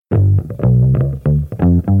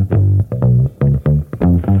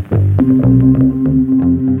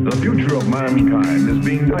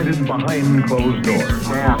conducted behind closed doors.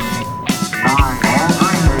 10, 9,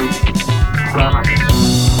 8,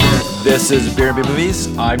 7, This is Beer and Beer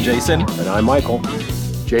Movies. I'm Jason. And I'm Michael.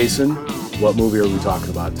 Jason, what movie are we talking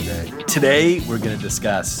about today? Today, we're going to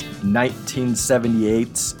discuss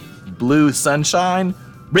 1978's Blue Sunshine,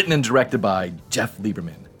 written and directed by Jeff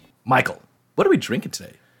Lieberman. Michael, what are we drinking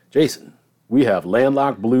today? Jason, we have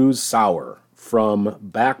Landlocked Blues Sour from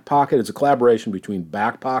Back Pocket. It's a collaboration between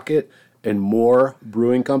Back Pocket and Moore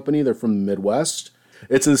Brewing Company. They're from the Midwest.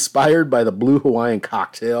 It's inspired by the Blue Hawaiian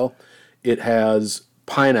cocktail. It has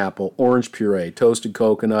pineapple, orange puree, toasted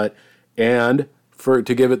coconut, and to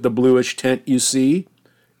give it the bluish tint you see,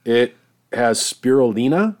 it has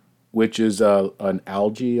spirulina, which is an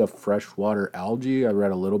algae, a freshwater algae. I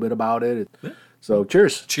read a little bit about it. So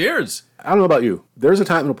cheers. Cheers. I don't know about you. There's a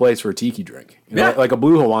time and a place for a tiki drink. You know, Yeah. like a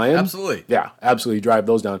Blue Hawaiian. Absolutely. Yeah, absolutely. Drive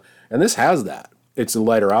those down. And this has that. It's a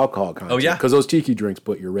lighter alcohol content. Oh, yeah. Because those tiki drinks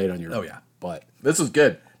put your rate on your butt. This is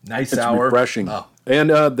good. Nice It's sour. refreshing. Oh. And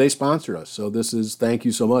they sponsored us. So this is, thank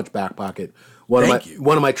you so much, Back Pocket. Thank you.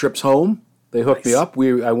 One of my trips home, they hooked me Nice. up.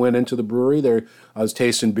 I went into the brewery. There, I was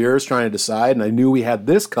tasting beers, trying to decide, and I knew we had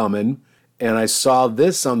this coming. And I saw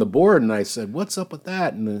this on the board, and I said, "What's up with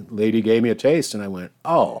that?" And the lady gave me a taste, and I went,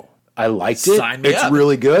 "Oh, I liked it. Sign me It's up."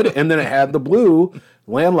 really good." And then it had the blue,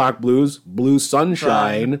 Landlocked Blues, Blue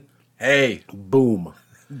Sunshine. Hey, Boom.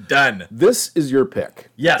 done. This is your pick.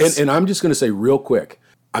 Yes. And I'm just going to say real quick,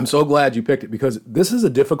 I'm so glad you picked it because this is a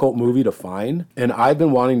difficult movie to find, and I've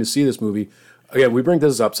been wanting to see this movie. Again, we bring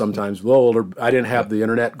this up sometimes. A little older, I didn't have the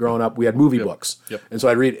internet growing up. We had movie books. Yep. And so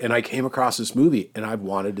I'd read, and I came across this movie, and I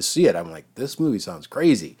wanted to see it. I'm like, this movie sounds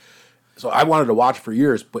crazy. So I wanted to watch it for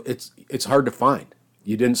years, but it's hard to find.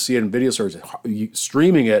 You didn't see it in video stores.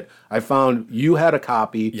 Streaming it, I found you had a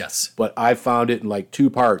copy. Yes. But I found it in like 2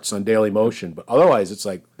 parts on Daily Motion. But otherwise, it's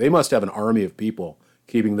like they must have an army of people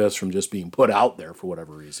keeping this from just being put out there for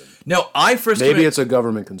whatever reason. No, I first Maybe it's a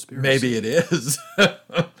government conspiracy. Maybe it is.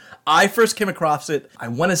 I first came across it. I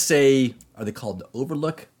want to say, are they called the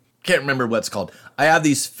Overlook? Can't remember what it's called. I have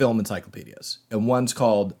these film encyclopedias, and one's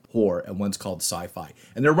called horror, and one's called sci-fi,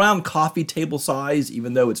 and they're around coffee table size.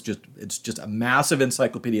 Even though it's just a massive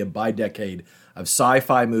encyclopedia by decade of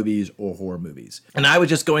sci-fi movies or horror movies. And I was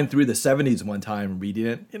just going through the 70s one time, reading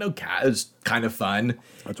it. You know, it was kind of fun.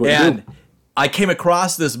 That's what you and do. I came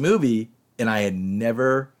across this movie, and I had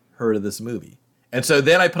never heard of this movie. And so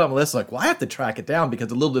then I put on the list, like, well, I have to track it down because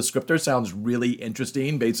the little descriptor sounds really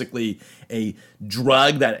interesting. Basically, a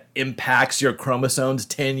drug that impacts your chromosomes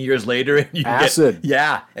 10 years later. And you Acid.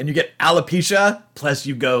 And you get alopecia, plus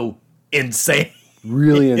you go insane.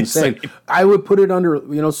 Really insane. I would put it under,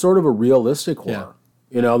 sort of a realistic horror.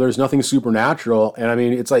 Yeah. There's nothing supernatural. And I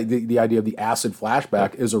mean, it's like the idea of the acid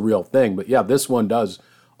flashback is a real thing. But yeah, this one does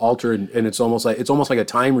alter, and it's almost like a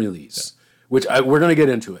time release. Which we're going to get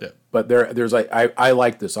into it, but there's like I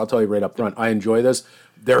like this. I'll tell you right up front. I enjoy this.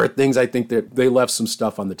 There are things I think that they left some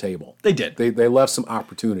stuff on the table. They did. They left some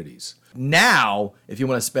opportunities. Now, if you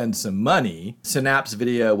want to spend some money, Synapse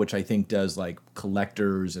Video, which I think does like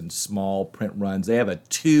collectors and small print runs, they have a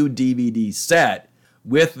 2 DVD set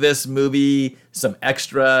with this movie, some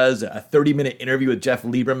extras, a 30-minute interview with Jeff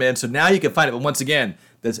Lieberman. So now you can find it. But once again,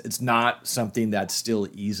 it's not something that's still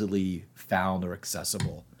easily found or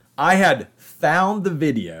accessible. I had found the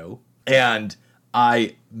video and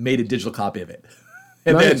I made a digital copy of it.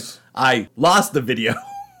 And Nice. then I lost the video.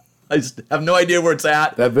 I just have no idea where it's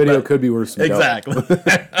at. That video could be worth some dough. Exactly.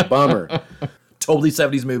 Bummer. Totally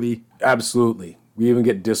 70s movie. Absolutely. We even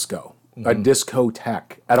get disco. A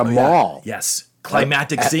discotheque at a mall. Yes.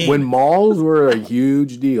 Climactic scene. When malls were a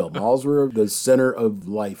huge deal. Malls were the center of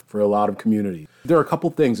life for a lot of communities. There are a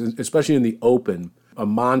couple things, especially in the open, a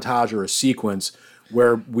montage or a sequence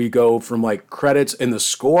where we go from like credits, and the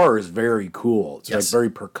score is very cool. It's like very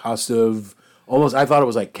percussive. Almost, I thought it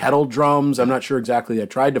was like kettle drums. I'm not sure exactly. I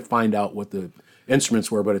tried to find out what the instruments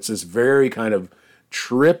were, but it's this very kind of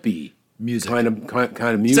trippy music. kind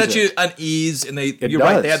of music. Set you unease, and you're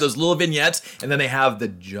right. They have those little vignettes, and then they have the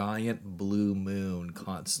giant blue moon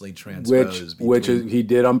constantly transposed. Which he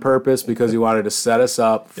did on purpose because he wanted to set us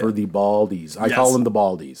up for the Baldies. I call them the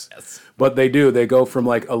Baldies. Yes. But they do. They go from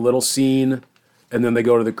like a little scene, and then they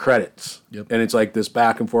go to the credits. Yep. And it's like this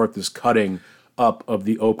back and forth, this cutting up of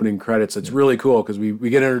the opening credits. It's really cool because we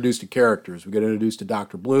get introduced to characters. We get introduced to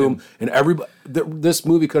Dr. Bloom, and everybody. This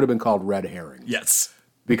movie could have been called Red Herring. Yes.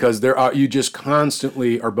 Because you just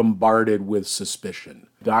constantly are bombarded with suspicion.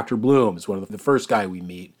 Dr. Bloom is one of the first guy we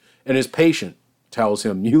meet, and his patient tells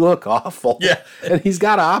him, "You look awful." Yeah. And he's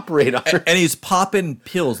got to operate on her. And he's popping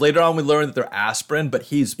pills. Later on, we learn that they're aspirin, but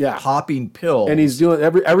he's popping pills. And he's doing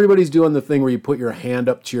everybody's doing the thing where you put your hand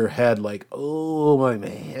up to your head, like, "Oh, my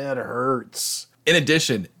head hurts." In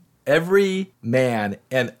addition, every man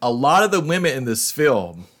and a lot of the women in this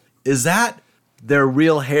film, is that their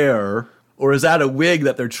real hair? Or is that a wig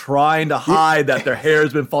that they're trying to hide that their hair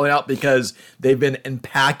has been falling out because they've been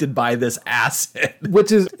impacted by this acid?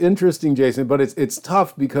 Which is interesting, Jason, but it's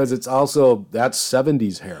tough because it's also, that's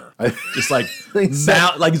 70s hair. Just like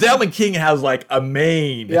Zalman King has like a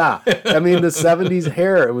mane. Yeah. I mean, the 70s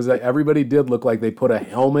hair, it was like everybody did look like they put a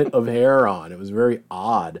helmet of hair on. It was very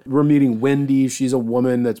odd. We're meeting Wendy. She's a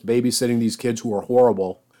woman that's babysitting these kids who are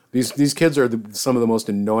horrible. These kids are some of the most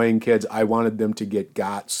annoying kids. I wanted them to get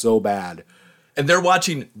got so bad. And they're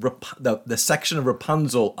watching the section of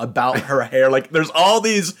Rapunzel about her hair. Like, there's all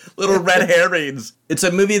these little red herrings. It's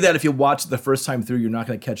a movie that if you watch it the first time through, you're not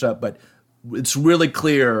going to catch up. But it's really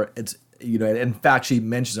clear. It's, in fact, she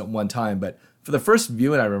mentions it one time. But for the first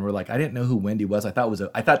viewing, I remember, like, I didn't know who Wendy was. I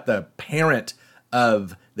thought the parent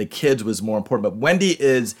of the kids was more important. But Wendy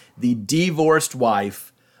is the divorced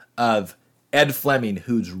wife of Ed Fleming,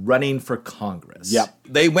 who's running for Congress. Yep.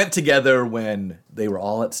 They went together when they were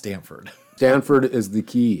all at Stanford. Stanford is the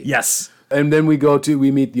key. Yes. And then we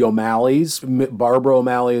meet the O'Malleys. Barbara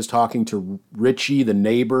O'Malley is talking to Richie, the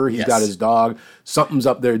neighbor. He's got his dog. Something's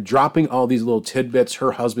up there, dropping all these little tidbits.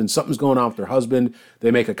 Her husband, something's going on with her husband. They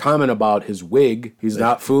make a comment about his wig. He's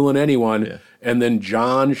not fooling anyone. Yeah. And then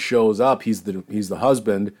John shows up. He's the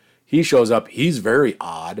husband. He shows up. He's very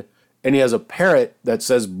odd. And he has a parrot that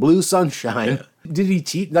says Blue Sunshine. Yeah. Did he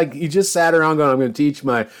teach? Like, he just sat around going, I'm going to teach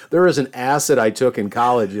there was an acid I took in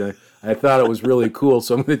college. I thought it was really cool.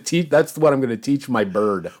 So I'm going to teach, that's what I'm going to teach my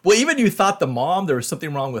bird. Well, even you thought the mom, there was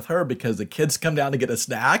something wrong with her because the kids come down to get a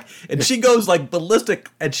snack and she goes like ballistic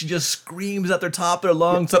and she just screams at their top of their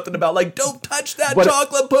lungs, something about like, don't touch that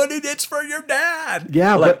chocolate pudding. It's for your dad.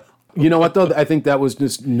 Yeah. Like, but you know what though? I think that was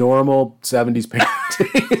just normal 70s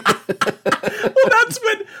parenting. Well, that's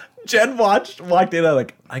when Jen walked in.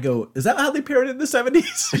 I go, is that how they parented in the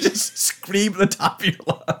 70s? Just scream at the top of your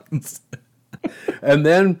lungs. And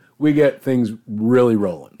then we get things really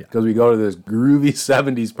rolling because we go to this groovy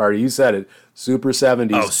 70s party. You said it, super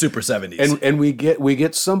 70s. Oh, super 70s. And we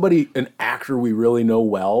get somebody, an actor we really know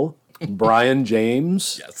well, Brian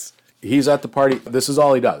James. Yes. He's at the party. This is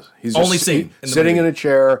all he does. He's just only seen sitting in a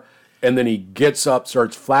chair, and then he gets up,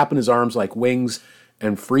 starts flapping his arms like wings,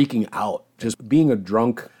 and freaking out. Just being a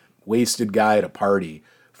drunk, wasted guy at a party,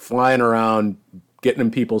 flying around, getting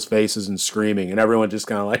in people's faces and screaming, and everyone just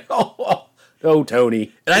kind of like, oh,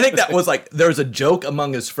 Tony. And I think that was like, there was a joke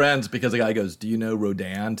among his friends because the guy goes, do you know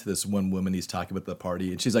Rodan, to this one woman he's talking about at the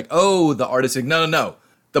party? And she's like, oh, the artist. Like, no.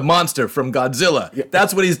 The monster from Godzilla. Yeah.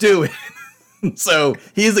 That's what he's doing. So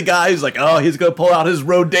he's the guy who's like, oh, he's going to pull out his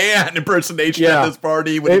Rodan impersonation at this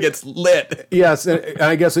party when he gets lit. Yes, and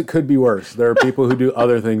I guess it could be worse. There are people who do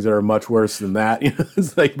other things that are much worse than that.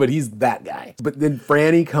 It's like, but he's that guy. But then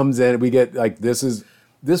Franny comes in. We get like, this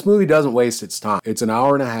movie doesn't waste its time. It's an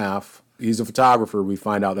hour and a half. He's a photographer. We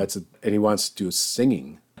find out and he wants to do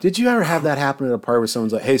singing. Did you ever have that happen at a party where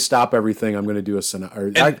someone's like, hey, stop everything, I'm going to do a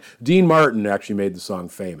sonata? Dean Martin actually made the song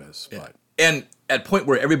famous. Yeah. But. And at a point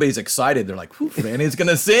where everybody's excited, they're like, Franny's going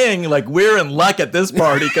to sing. Like, we're in luck at this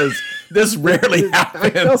party because this rarely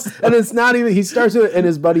happens. And it's not even, he starts it, and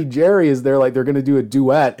his buddy Jerry is there, like, they're going to do a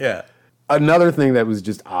duet. Yeah. Another thing that was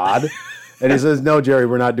just odd. And he says, no, Jerry,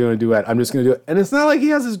 we're not doing a duet. I'm just going to do it. And it's not like he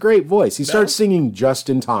has this great voice. He starts singing Just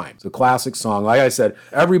in Time. It's a classic song. Like I said,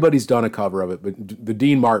 everybody's done a cover of it, but the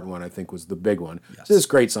Dean Martin one, I think, was the big one. Yes. It's this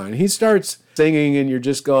great song. And he starts singing, and you're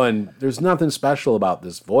just going, there's nothing special about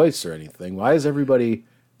this voice or anything. Why is everybody...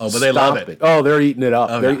 Oh, but they love it. Oh, they're eating it up.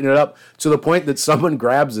 They're eating it up to the point that someone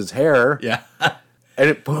grabs his hair. Yeah. And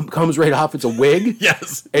it comes right off. It's a wig.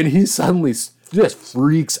 Yes. And he suddenly just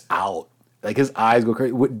freaks out. Like, his eyes go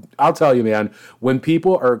crazy. I'll tell you, man, when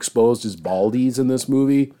people are exposed as baldies in this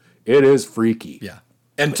movie, it is freaky. Yeah.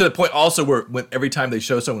 And to the point also where when every time they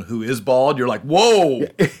show someone who is bald, you're like, whoa.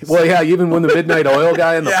 Well, yeah, even when the Midnight Oil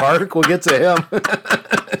guy in the park, we'll get to him.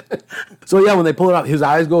 So, yeah, when they pull it out, his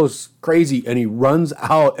eyes goes crazy, and he runs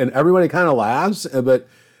out, and everybody kind of laughs, but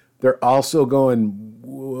they're also going,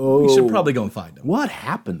 whoa. We should probably go and find him. What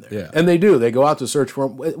happened there? Yeah. And they do. They go out to search for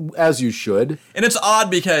him, as you should. And it's odd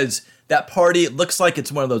because... that party, it looks like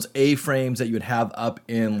it's one of those A-frames that you would have up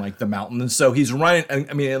in, like, the mountains. So he's running.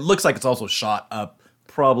 I mean, it looks like it's also shot up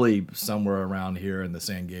probably somewhere around here in the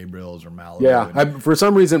San Gabriels or Malibu. Yeah, for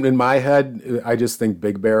some reason in my head, I just think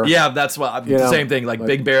Big Bear. Yeah, that's what the same thing. Like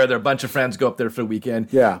Big Bear, there are a bunch of friends go up there for the weekend.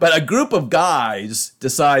 Yeah. But a group of guys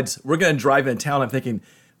decides we're going to drive into town. I'm thinking,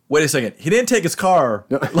 wait a second, he didn't take his car.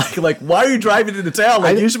 Like why are you driving into town?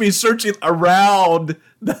 Like you should be searching around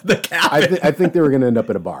the cabin. I think they were going to end up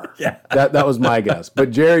at a bar. Yeah. That was my guess.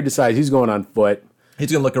 But Jerry decides he's going on foot.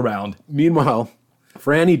 He's going to look around. Meanwhile,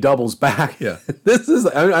 Franny doubles back. Yeah.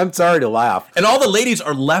 I'm sorry to laugh. And all the ladies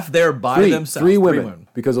are left there by themselves. Three women.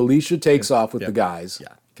 Because Alicia takes off with the guys.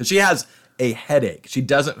 Yeah. Because she has a headache. She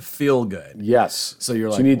doesn't feel good. Yes. So you're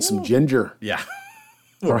like, she needs some ginger. Yeah.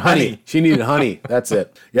 Or honey. She needed honey. That's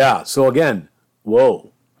it. Yeah. So again,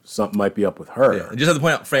 whoa, something might be up with her. Yeah. And just have to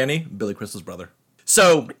point out, Franny, Billy Crystal's brother.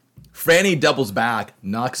 So Franny doubles back,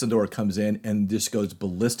 knocks on the door, comes in, and just goes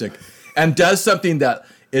ballistic and does something that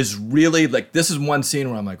is really like, this is one scene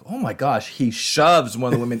where I'm like, oh my gosh, he shoves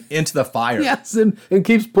one of the women into the fire. Yes, and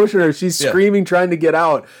keeps pushing her. She's screaming, trying to get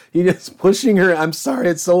out. He just pushing her. I'm sorry,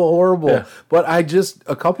 it's so horrible. Yeah. But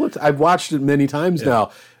I've watched it many times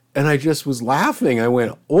now, and I just was laughing. I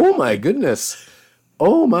went, oh my goodness.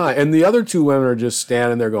 Oh my. And the other two women are just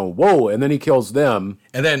standing there going, whoa, and then he kills them.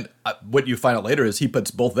 And then what you find out later is he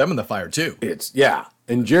puts both of them in the fire too.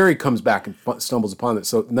 And Jerry comes back and stumbles upon it.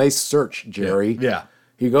 So nice search, Jerry. Yeah.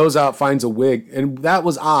 He goes out, finds a wig, and that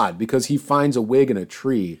was odd because he finds a wig in a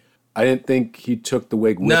tree. I didn't think he took the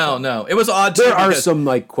wig with him. No. It was odd too. There are some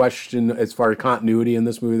question as far as continuity in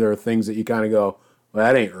this movie. There are things that you kind of go, well,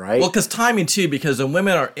 that ain't right. Well, because timing too, because the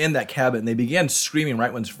women are in that cabin and they begin screaming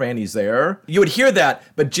right when Franny's there. You would hear that,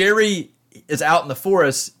 but Jerry is out in the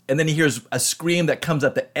forest and then he hears a scream that comes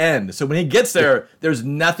at the end. So when he gets there, there's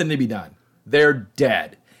nothing to be done. They're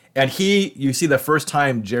dead. And you see the first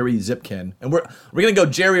time Jerry Zipkin, and we're gonna go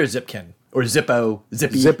Jerry or Zipkin or Zippy.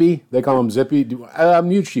 Zippy, they call him Zippy.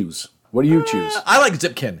 You choose. What do you choose? I like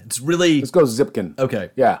Zipkin. It's really Let's go Zipkin.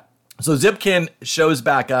 okay. Yeah. So Zipkin shows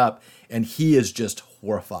back up, and he is just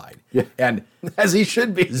horrified. Yeah. And As he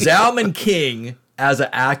should be. Zalman King, as an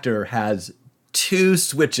actor, has two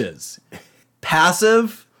switches: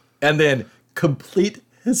 passive and then complete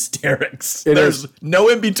hysterics. There's no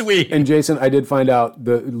in between. And Jason, I did find out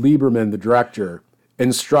the Lieberman, the director,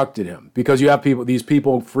 instructed him because you have these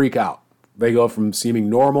people freak out. They go from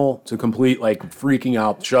seeming normal to complete freaking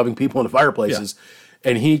out, shoving people into fireplaces.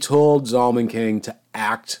 Yeah. And he told Zalman King to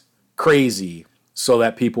act crazy so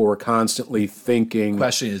that people were constantly thinking.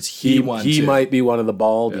 Question is, he might be one of the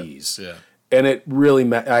Baldies. Yeah. And it really,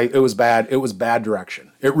 it was bad. It was bad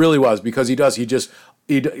direction. It really was because he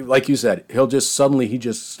like you said, he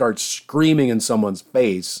just starts screaming in someone's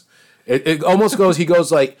face. It almost goes, he goes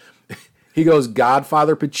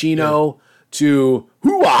Godfather Pacino to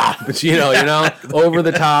hoo-ah Pacino, over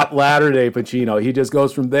the top Latter-day Pacino. He just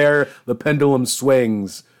goes from there, the pendulum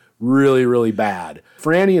swings really, really bad.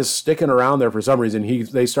 Franny is sticking around there for some reason.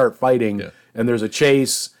 They start fighting and there's a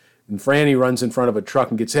chase and Franny runs in front of a truck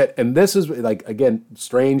and gets hit. And this is again,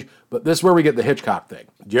 strange, but this is where we get the Hitchcock thing.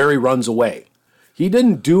 Jerry runs away. He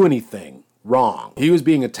didn't do anything wrong. He was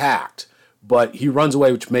being attacked, but he runs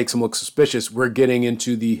away, which makes him look suspicious. We're getting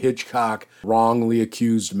into the Hitchcock wrongly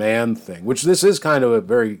accused man thing, which this is kind of a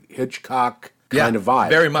very Hitchcock kind of vibe.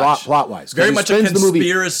 Very much. Plot-wise. Very much a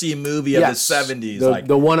conspiracy movie of the 70s.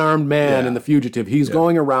 The one-armed man and the fugitive. He's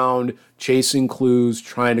going around chasing clues,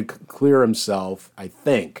 trying to clear himself, I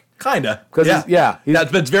think. Kinda.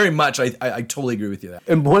 That's very much, I totally agree with you there.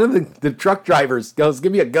 And one of the truck drivers goes,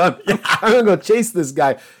 give me a gun. I'm going to go chase this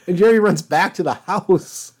guy. And Jerry runs back to the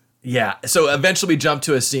house. Yeah. So eventually we jump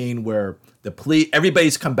to a scene where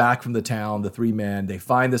everybody's come back from the town, the three men. They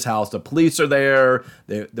find this house. The police are there.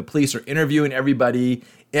 The police are interviewing everybody.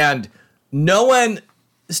 And no one,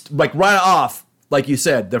 right off, like you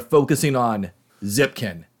said, they're focusing on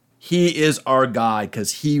Zipkin. He is our guy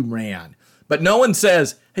because he ran. But no one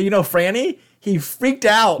says, hey, Franny, he freaked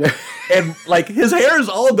out and his hair is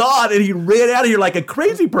all gone and he ran out of here like a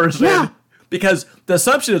crazy person. Yeah. Because the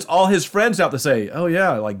assumption is all his friends have to say, oh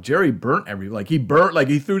yeah, Jerry burnt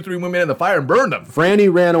he threw three women in the fire and burned them.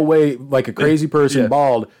 Franny ran away like a crazy person,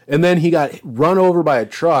 bald, and then he got run over by a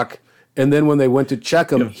truck. And then when they went to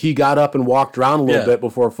check him, he got up and walked around a little bit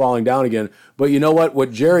before falling down again. But you know what?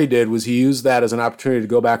 What Jerry did was he used that as an opportunity to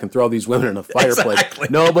go back and throw these women in a fireplace. Exactly.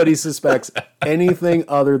 Nobody suspects anything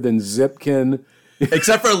other than Zipkin.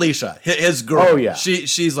 Except for Alicia, his girl. Oh, yeah.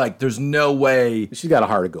 She's like, there's no way. She's got a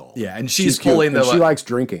heart of gold. Yeah, and she's pulling cute, and she likes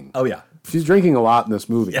drinking. Oh, yeah. She's drinking a lot in this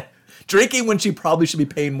movie. Yeah. drinking when she probably should be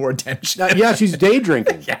paying more attention. Yeah, she's day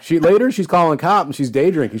drinking. She's calling a cop and she's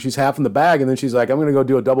day drinking. She's half in the bag, and then she's like, I'm going to go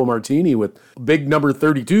do a double martini with big number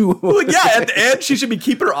 32. Well, yeah, at the end, she should be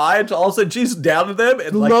keeping her eye until all of a sudden she's down to them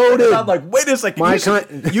and like, Loaded. and I'm like, wait a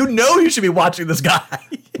second, you know you should be watching this guy.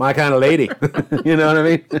 My kind of lady. You know what I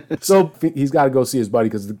mean? So he's got to go see his buddy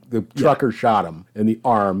because the trucker shot him in the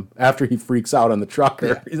arm after he freaks out on the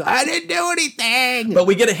trucker. He's like, I didn't do anything. But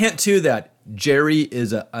we get a hint too that Jerry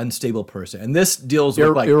is an unstable person, and this deals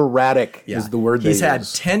with like erratic is the word. He's they had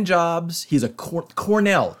use. 10 jobs. He's a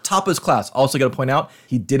Cornell, top of his class. Also, got to point out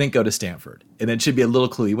he didn't go to Stanford, and it should be a little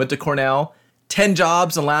clue. He went to Cornell, 10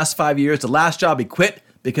 jobs in the last 5 years. The last job he quit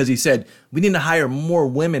because he said we need to hire more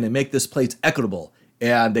women and make this place equitable,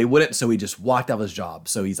 and they wouldn't. So he just walked off his job.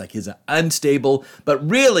 So he's like he's an unstable, but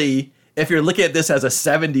really, if you're looking at this as a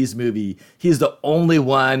 70s movie, he's the only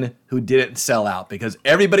one who didn't sell out because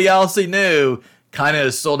everybody else he knew kind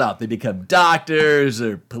of sold out. They become doctors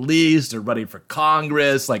or police or running for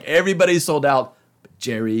Congress. Like everybody sold out, but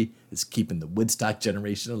Jerry is keeping the Woodstock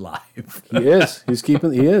generation alive. He is. He's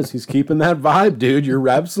keeping that vibe, dude. You're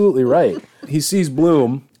absolutely right. He sees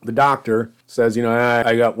Bloom, the doctor, says,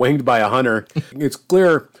 I got winged by a hunter. It's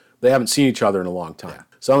clear they haven't seen each other in a long time.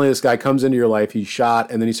 Suddenly this guy comes into your life, he's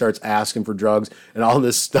shot, and then he starts asking for drugs and all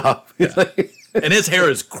this stuff. Yeah. And his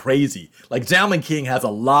hair is crazy. Like Zalman King has a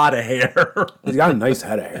lot of hair. He's got a nice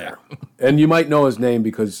head of hair. Yeah. And you might know his name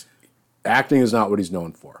because acting is not what he's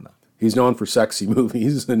known for. No. He's known for sexy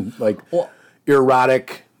movies and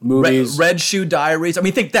erotic movies. Red Shoe Diaries. I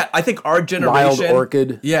mean, I think our generation. Wild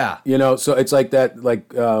Orchid. Yeah. So it's like that,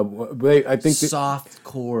 I think.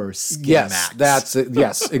 Softcore skin yes, max. That's it.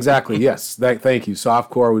 Yes, exactly. Yes. Thank you.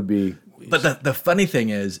 Softcore would be. But the funny thing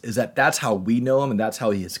is that's how we know him and that's how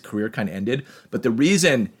his career kind of ended. But the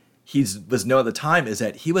reason he was known at the time is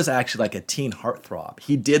that he was actually like a teen heartthrob.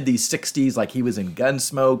 He did these 60s, like he was in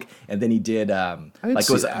Gunsmoke, and then he did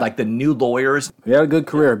like the New Lawyers. He had a good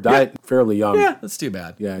career. Died fairly young. Yeah, that's too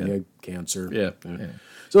bad. Yeah, he had cancer. Yeah.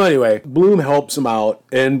 So anyway, Bloom helps him out,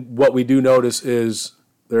 and what we do notice is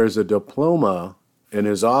there's a diploma in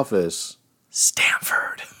his office.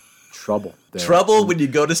 Stanford. Trouble. There. Trouble when you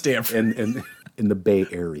go to Stanford. In the Bay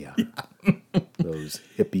Area. Yeah. Those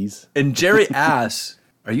hippies. And Jerry asks,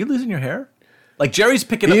 are you losing your hair? Like Jerry's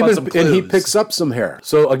picking up on some clues. And he picks up some hair.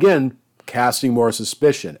 So again, casting more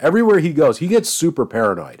suspicion. Everywhere he goes, he gets super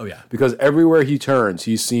paranoid. Oh, yeah. Because everywhere he turns,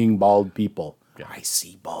 he's seeing bald people. Yeah. I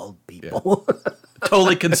see bald people. Yeah.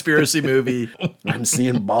 Totally conspiracy movie. I'm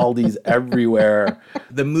seeing baldies everywhere.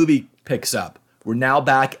 The movie picks up. We're now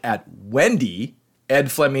back at Wendy,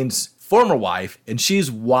 Ed Fleming's former wife, and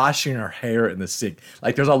she's washing her hair in the sink.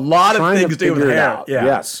 Like there's a lot of things to do with hair. Yeah.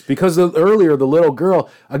 Yes, because earlier the little girl,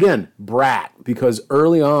 again, brat, because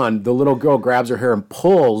early on the little girl grabs her hair and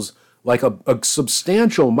pulls like a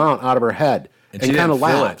substantial amount out of her head and kind of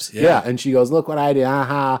laughs. Yeah, and she goes, "Look what I did!"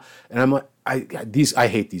 Aha! And I'm like, I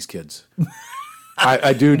hate these kids.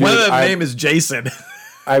 I do. One of them name is Jason.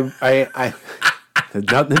 I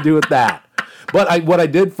had nothing to do with that. But what I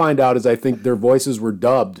did find out is I think their voices were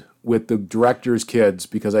dubbed with the director's kids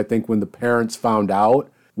because I think when the parents found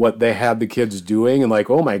out what they had the kids doing and like,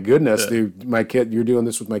 oh my goodness, my kid, you're doing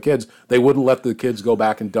this with my kids, they wouldn't let the kids go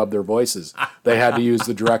back and dub their voices. They had to use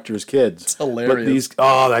the director's kids. It's hilarious.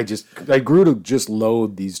 But I grew to just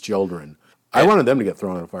loathe these children. I wanted them to get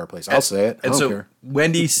thrown in a fireplace. I'll say it. I don't care.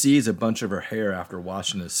 Wendy sees a bunch of her hair after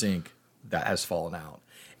washing the sink that has fallen out.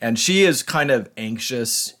 And she is kind of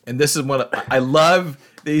anxious. And this is I love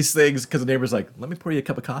these things because the neighbor's like, let me pour you a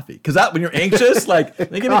cup of coffee. Because when you're anxious, like,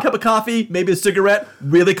 let me give me a cup of coffee, maybe a cigarette,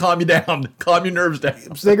 really calm you down, calm your nerves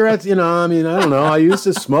down. Cigarettes, I don't know. I used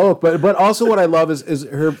to smoke. But also what I love is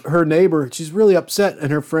her neighbor, she's really upset.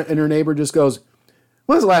 And her neighbor just goes,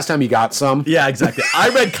 when's the last time you got some? Yeah, exactly. I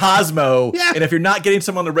read Cosmo, and if you're not getting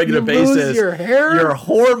some on a regular basis, your hair? Your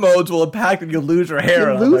hormones will impact and you'll lose your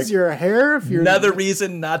hair. You lose your hair if you're... Another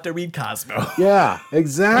reason not to read Cosmo. Yeah,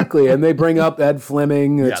 exactly. And they bring up Ed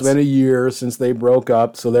Fleming. It's been a year since they broke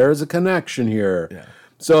up, so there's a connection here. Yeah.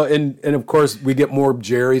 So, and of course, we get more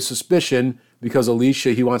Jerry suspicion because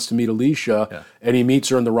he wants to meet Alicia, and he meets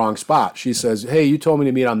her in the wrong spot. She says, hey, you told me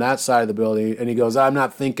to meet on that side of the building. And he goes, I'm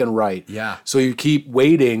not thinking right. Yeah. So you keep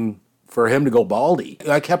waiting for him to go baldy.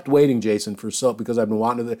 I kept waiting, Jason, because I've been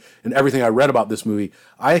wanting to, and everything I read about this movie,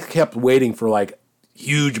 I kept waiting for like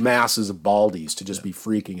huge masses of baldies to just be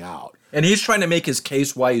freaking out. And he's trying to make his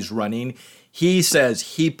case while he's running. He says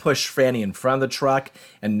he pushed Franny in front of the truck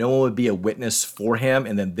and no one would be a witness for him.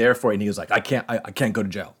 And then therefore, and he was like, I can't go to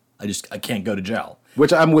jail. I can't go to jail.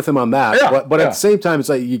 Which I'm with him on that. Yeah, but at the same time, it's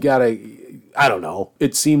like you gotta, I don't know.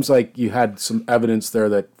 It seems like you had some evidence there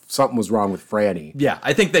that something was wrong with Franny. Yeah,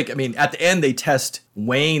 I think at the end they test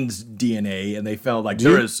Wayne's DNA and they found like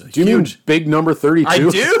there is Do you mean big number 32? I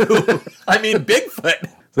do. I mean Bigfoot.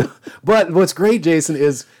 But what's great, Jason,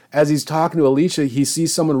 is as he's talking to Alicia, he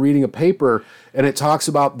sees someone reading a paper and it talks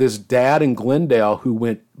about this dad in Glendale who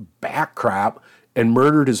went back crap and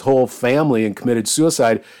murdered his whole family and committed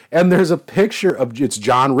suicide. And there's a picture of, it's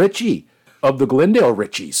John Ritchie of the Glendale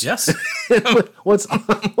Richies. Yes.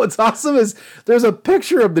 What's awesome is there's a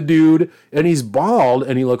picture of the dude and he's bald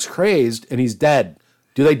and he looks crazed and he's dead.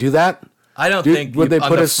 Do they do that? I don't think would they on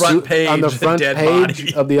put the a front page on the front dead page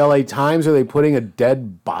body. of the LA Times? Are they putting a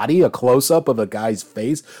dead body, a close up of a guy's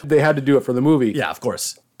face? They had to do it for the movie. Yeah, of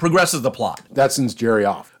course. Progresses the plot. That sends Jerry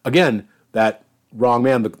off again. That wrong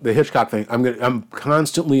man, the Hitchcock thing. I'm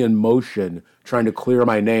constantly in motion trying to clear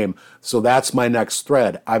my name. So that's my next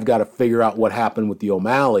thread. I've got to figure out what happened with the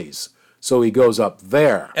O'Malleys. So he goes up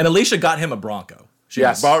there. And Alicia got him a Bronco. She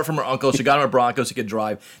borrowed it from her uncle. She got him a Bronco so he could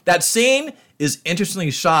drive. That scene is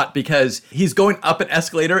interestingly shot because he's going up an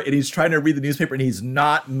escalator and he's trying to read the newspaper and he's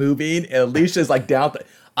not moving. And Alicia's like down.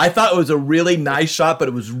 I thought it was a really nice shot, but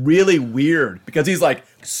it was really weird because he's like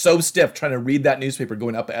so stiff trying to read that newspaper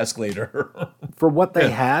going up the escalator. For what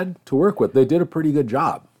they had to work with, they did a pretty good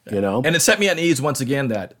job, you know? And it set me at ease once again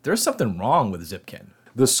that there's something wrong with Zipkin.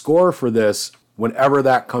 The score for this, whenever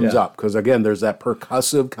that comes Yeah. up, because again, there's that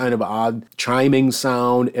percussive kind of odd chiming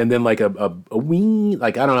sound, and then like a wee,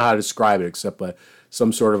 like I don't know how to describe it except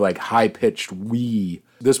some sort of like high-pitched wee.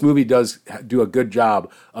 This movie does do a good job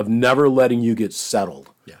of never letting you get settled.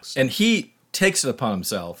 Yes. And he takes it upon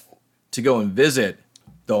himself to go and visit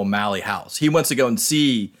the O'Malley house. He wants to go and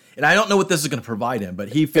see, and I don't know what this is going to provide him, but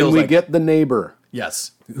he feels And we like... get the neighbor.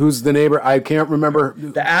 Yes. Who's the neighbor? I can't remember.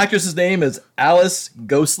 The actress's name is Alice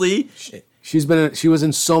Ghostly. She was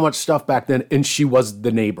in so much stuff back then, and she was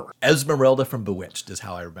the neighbor. Esmeralda from Bewitched is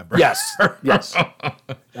how I remember. Yes, yes,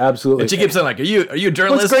 absolutely. And she keeps saying like, are you a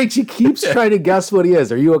journalist? What's great, she keeps trying to guess what he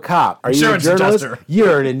is. Are you a cop? Are you a Insurance journalist? adjuster.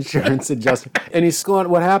 You're an insurance adjuster. And he's going,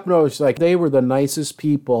 what happened? I was like, they were the nicest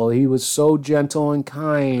people. He was so gentle and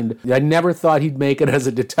kind. I never thought he'd make it as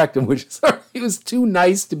a detective, which is, he was too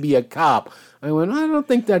nice to be a cop. I went, I don't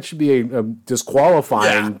think that should be a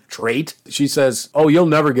disqualifying trait. She says, oh, you'll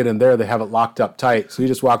never get in there. They have it locked up tight. So he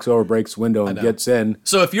just walks over, breaks the window, and gets in.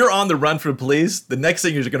 So if you're on the run from police, the next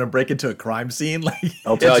thing is you're going to break into a crime scene. Like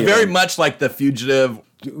I'll tell it's you, very man. much like The Fugitive.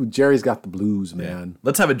 Jerry's got the blues, man.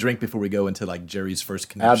 Let's have a drink before we go into like Jerry's first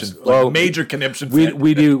conniption, Oh, major conniption. We fit.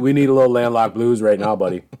 we need a little landlocked blues right now,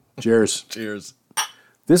 buddy. Cheers. Cheers.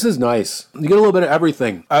 This is nice. You get a little bit of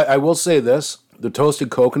everything. I will say this. The toasted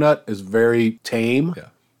coconut is very tame,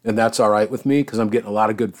 and that's all right with me because I'm getting a lot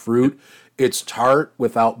of good fruit. It's tart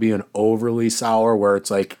without being overly sour where it's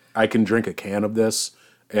like I can drink a can of this,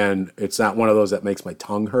 and it's not one of those that makes my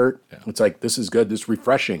tongue hurt. Yeah. It's like, this is good. This is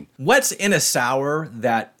refreshing. What's in a sour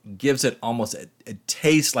that gives it almost a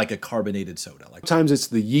taste like a carbonated soda? Like Sometimes it's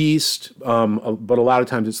the yeast, but a lot of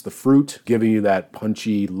times it's the fruit giving you that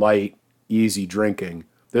punchy, light, easy drinking.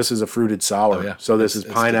 This is a fruited sour. Oh, yeah. So this is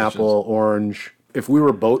pineapple, orange. If we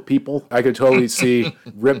were boat people, I could totally see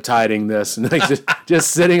riptiding this and like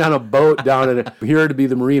just sitting on a boat down at here to be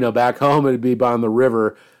the marina, back home it'd be on the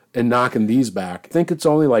river and knocking these back. I think it's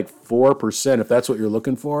only like 4% if that's what you're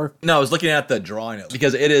looking for. No, I was looking at the drawing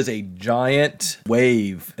because it is a giant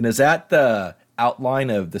wave. And is that the outline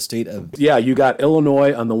of the state of... Yeah, you got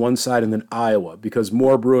Illinois on the one side and then Iowa because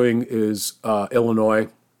Moore Brewing is Illinois,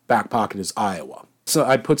 Back Pocket is Iowa. So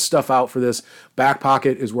I put stuff out for this. Back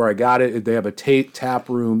Pocket is where I got it. They have a tap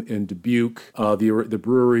room in Dubuque. The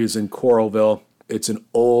brewery is in Coralville. It's an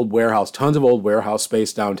old warehouse, tons of old warehouse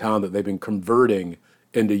space downtown that they've been converting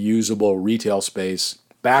into usable retail space.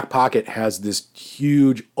 Back Pocket has this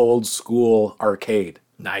huge old school arcade.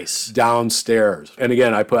 Nice. Downstairs. And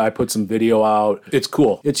again, I put some video out. It's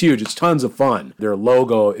cool. It's huge. It's tons of fun. Their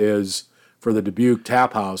logo is for the Dubuque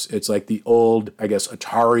Tap House. It's like the old, I guess,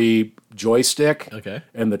 Atari joystick. Okay.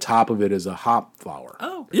 And the top of it is a hop flower.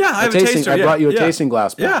 Oh, yeah, I have a taster. I Yeah, brought you a yeah. tasting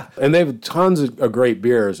glass back. Yeah. And they have tons of great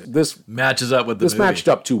beers. This Matches up with the movie. matched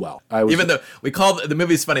up too well. Even though we call the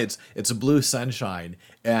movie's funny, it's a blue sunshine,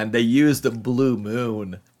 and they use the blue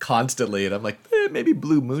moon constantly, and I'm like, maybe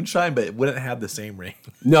blue moonshine, but it wouldn't have the same ring.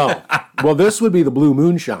 No. Well, this would be the blue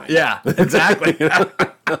moonshine. Yeah, exactly.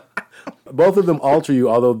 Both of them alter you,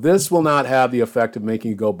 although this will not have the effect of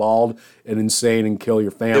making you go bald and insane and kill your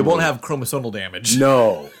family. It won't have chromosomal damage.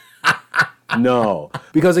 No. No.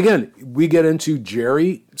 Because again, we get into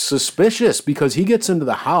Jerry suspicious because he gets into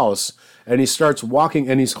the house and he starts walking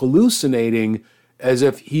and he's hallucinating as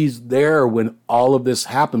if he's there when all of this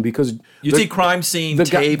happened, because You see crime scene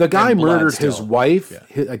tape. The guy and blood murdered his still. wife,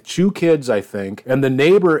 like 2 kids, I think, and the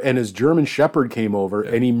neighbor and his German Shepherd came over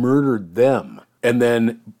and he murdered them and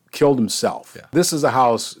then killed himself. Yeah. This is a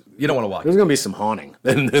house. You don't want to watch There's it. going to be some haunting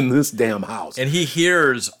in this damn house. And he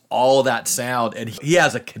hears all that sound, and he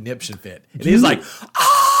has a conniption fit. And he's like,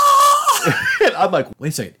 ah! And I'm like, wait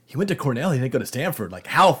a second. He went to Cornell. He didn't go to Stanford. Like,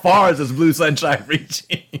 how far is this blue sunshine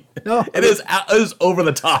reaching? No. It is over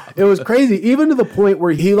the top. It was crazy, even to the point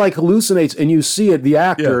where he like hallucinates, and you see it, the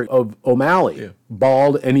actor of O'Malley,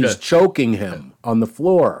 bald, and he's choking him on the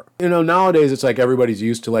floor. You know, nowadays it's like everybody's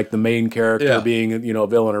used to like the main character being, a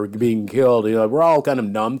villain or being killed. You know, we're all kind of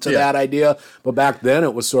numb to that idea. But back then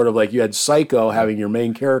it was sort of like you had Psycho having your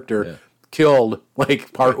main character killed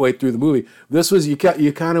like partway through the movie. This was, you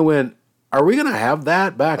kind of went, are we going to have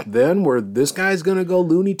that back then where this guy's going to go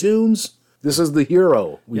Looney Tunes? This is the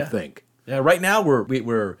hero, we think. Yeah, right now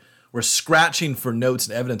we're scratching for notes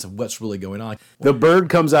and evidence of what's really going on. The bird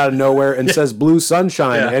comes out of nowhere and says blue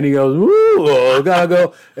sunshine, and he goes, ooh, gotta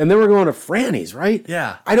go. And then we're going to Franny's, right?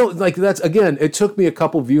 Yeah. I don't, like, that's, again, it took me a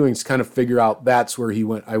couple viewings to kind of figure out that's where he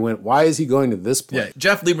went. I went, why is he going to this place? Yeah,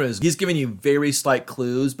 Jeff Lieberman he's giving you very slight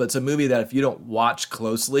clues, but it's a movie that if you don't watch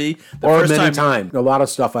closely, Or many times. A lot of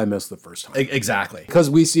stuff I missed the first time. Exactly. Because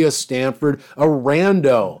we see a Stanford, a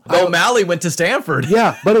rando. O'Malley went to Stanford.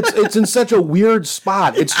 Yeah, but it's in such a weird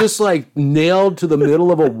spot. It's just like nailed to the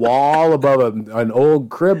middle of a wall above an old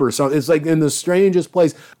crib or something. It's like in the strangest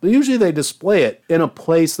place. But usually they display it in a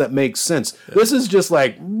place that makes sense. This is just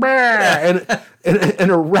like, and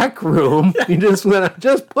in a rec room. You just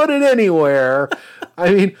put it anywhere.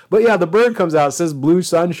 I mean, but yeah, the bird comes out, it says blue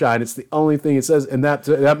sunshine. It's the only thing it says, and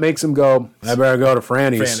that makes him go, I better go to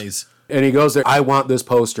Franny's. And he goes there, I want this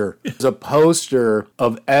poster. It's a poster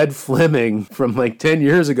of Ed Fleming from like 10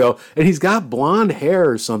 years ago, and he's got blonde hair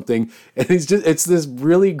or something, and it's this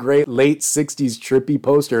really great late 60s trippy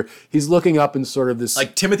poster. He's looking up in sort of this...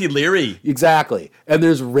 Like Timothy Leary. Exactly. And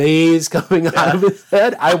there's rays coming out of his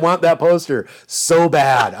head. I want that poster so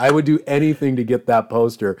bad. I would do anything to get that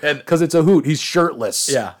poster. Because it's a hoot. He's shirtless.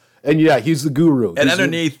 Yeah. And yeah, he's the guru. And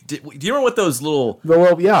underneath, do you remember what those little...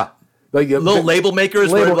 Like little label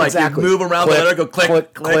makers where like exactly. you move around Click, the letter, go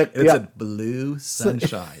click, click. It's Yeah. a blue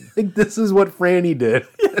sunshine. I think this is what Franny did.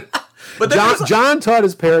 But then John taught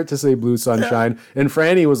his parrot to say blue sunshine, and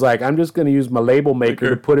Franny was like, I'm just going to use my label maker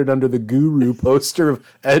to put it under the guru poster of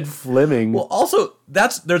Ed Fleming. Well, also,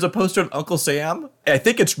 there's a poster of Uncle Sam. I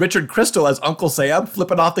think it's Richard Crystal as Uncle Sam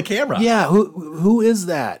flipping off the camera. Yeah, who is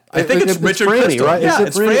that? I think it's Richard Franny, Crystal. right? Yeah,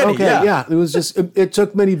 it's Franny, Okay, yeah. It was just, it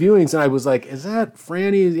took many viewings, and I was like, is that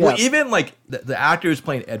Franny? Yeah. Well, even like the actor who's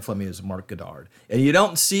playing Ed Fleming is Mark Goddard, and you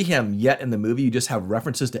don't see him yet in the movie. You just have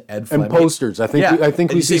references to Ed Fleming And posters. I think And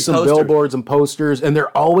we you see some posters. billboards and posters, and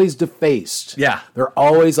they're always defaced. Yeah. They're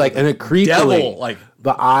always like, and it creepily, Devil, like-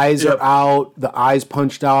 the eyes are out, the eyes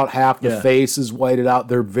punched out, half the Yeah. face is whited out.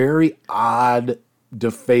 They're very odd,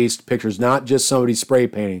 defaced pictures, not just somebody spray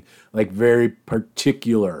painting, like very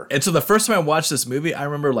particular. And so the first time I watched this movie, I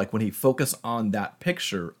remember like when he focused on that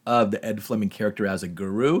picture of the Ed Fleming character as a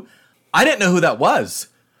guru, I didn't know who that was.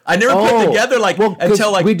 I never put together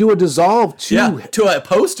until like we do a dissolve too. to a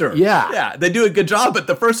poster. Yeah. They do a good job. But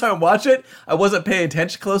the first time I watched it, I wasn't paying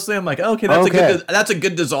attention closely. I'm like, okay, that's a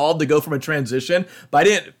good dissolve to go from a transition. But I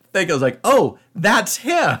didn't think I was like, oh, that's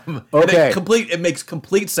him. Okay. And it makes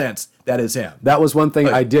complete sense. That is him. That was one thing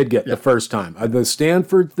I did get the first time. The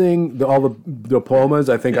Stanford thing, all the diplomas,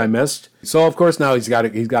 I think I missed. So of course now he's got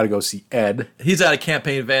to go see Ed. He's at a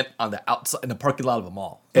campaign event on the outside in the parking lot of a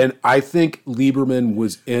mall. And I think Lieberman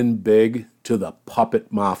was in big to the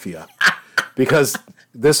puppet mafia. Because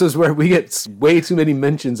this is where we get way too many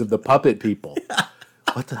mentions of the puppet people.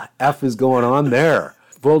 What the F is going on there?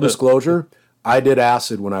 Full disclosure, I did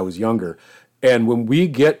acid when I was younger. And when we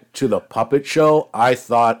get to the puppet show, I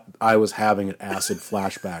thought I was having an acid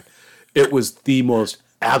flashback. It was the most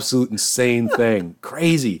absolute insane thing.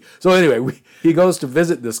 Crazy. So anyway, he goes to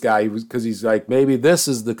visit this guy because he's like, maybe this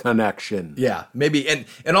is the connection. Yeah, maybe.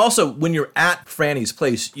 And also, when you're at Franny's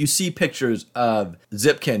place, you see pictures of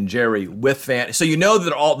Zipkin, Jerry, with Franny. So you know that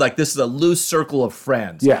they're all, like, this is a loose circle of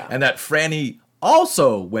friends. Yeah. And that Franny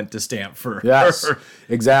also went to Stanford. Yes,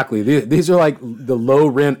 exactly. These are like the low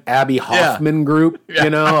rent Abby Hoffman group. Yeah. You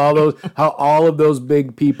know, how all of those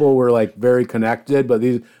big people were like very connected, but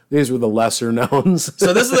these were the lesser knowns.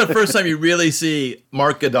 So this is the first time you really see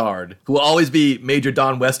Mark Goddard, who will always be Major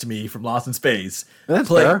Don West to me from Lost in Space. That's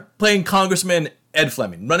fair. Playing Congressman Ed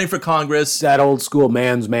Fleming, running for Congress. That old school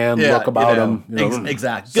man's man look about him.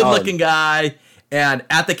 Exactly. Good looking guy. And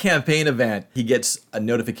at the campaign event, he gets a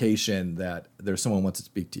notification that there's someone who wants to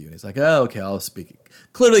speak to you. And he's like, oh, okay, I'll speak.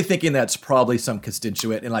 Clearly thinking that's probably some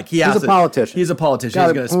constituent. And like he's a politician. He's a politician.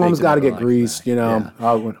 He's going to speak. Someone's got to get like greased, you know.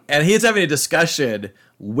 Yeah. And he's having a discussion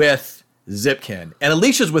with Zipkin. And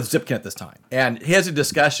Alicia's with Zipkin at this time. And he has a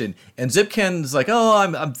discussion. And Zipkin's like, oh,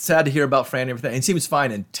 I'm sad to hear about Fran and everything. And he seems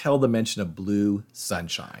fine until the mention of Blue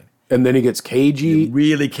Sunshine. And then he gets cagey.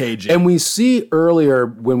 Really cagey. And we see earlier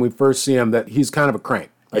when we first see him that he's kind of a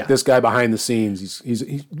crank. Like this guy behind the scenes,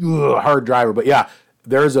 he's a hard driver. But yeah,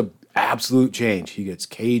 there's a absolute change. He gets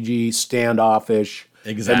cagey, standoffish.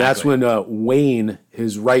 Exactly. And that's when Wayne,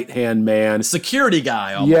 his right-hand man. Security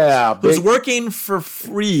guy almost. Yeah. Who's working for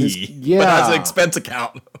free. But has an expense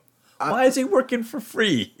account. Why is he working for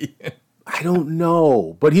free? I don't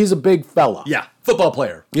know. But he's a big fella. Yeah. Football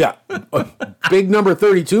player. Yeah. Big number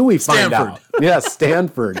 32 we find Stanford. out. Yeah,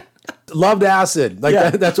 Stanford. Loved acid. Like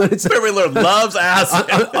that's what it says. Where we learned loves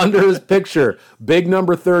acid. Under his picture, big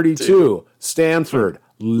number 32, Stanford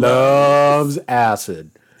loves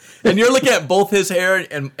acid. And you're looking at both his hair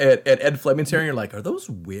and Ed Fleming's hair, and you're like, are those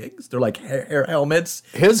wigs? They're like hair helmets.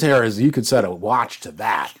 His hair is, you could set a watch to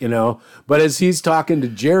that, you know. But as he's talking to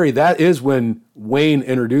Jerry, that is when Wayne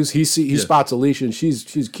introduced, he spots Alicia, and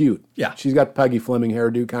she's cute. Yeah. She's got Peggy Fleming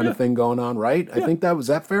hairdo kind of thing going on, right? I think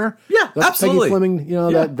that fair? Yeah, That's absolutely. Peggy Fleming, you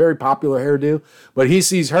know, that very popular hairdo. But he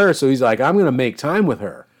sees her, so he's like, I'm going to make time with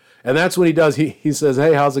her. And that's what he does. He says,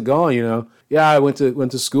 hey, how's it going, you know? Yeah, I went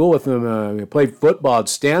to school with him. I played football at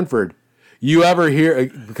Stanford. You ever hear,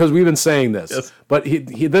 because we've been saying this, but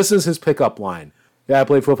this is his pickup line. Yeah, I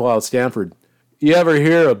played football at Stanford. You ever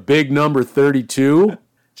hear a big number 32?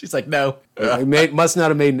 She's like, no. Must not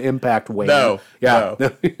have made an impact, Wayne. No. Yeah.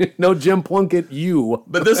 No Jim Plunkett, you.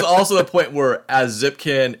 But this is also the point where, as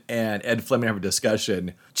Zipkin and Ed Fleming have a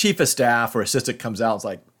discussion, chief of staff or assistant comes out and is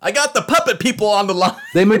like, I got the puppet people on the line.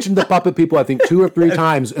 They mentioned the puppet people, I think, 2 or 3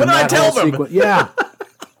 times. What did I tell them? Sequence. Yeah.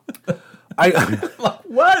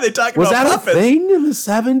 Why are they talking Was about that puppets? a thing in the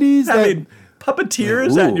 70s? Having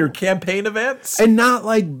puppeteers Ooh. at your campaign events? And not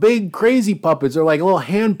like big crazy puppets. They're like little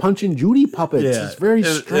hand-punching Judy puppets. Yeah, It's very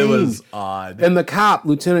strange. It was odd. And the cop,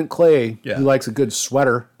 Lieutenant Clay, Yeah. who likes a good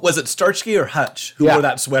sweater. Was it Starsky or Hutch who Yeah. wore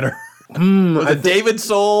that sweater? Was it David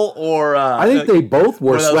Soul or... I think they both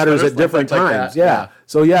wore one of those sweaters sweaters at different like times. that? Yeah. Yeah.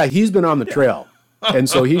 So, yeah, he's been on the trail. And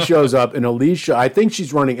so he shows up, and Alicia, I think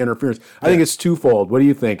she's running interference. I think it's twofold. What do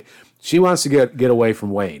you think? She wants to get away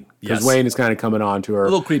from Wayne because Yes. Wayne is kind of coming on to her. A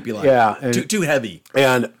little creepy like. Yeah. And, Too heavy.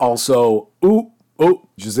 and also,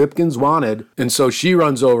 Zipkin's wanted. And so she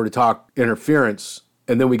runs over to talk interference,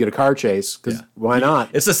 and then we get a car chase because why not?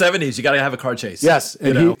 It's the 70s. You got to have a car chase. Yes,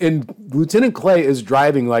 and You know? and Lieutenant Clay is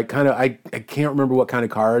driving like kind of I can't remember what kind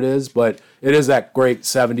of car it is, but it is that great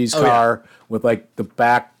 70s car with like the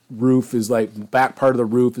back roof is like back part of the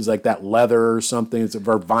roof is like that leather or something. It's a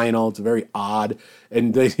very vinyl. It's very odd,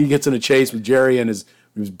 and he gets in a chase with Jerry and his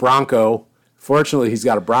Bronco. Fortunately, he's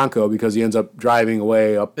got a Bronco because he ends up driving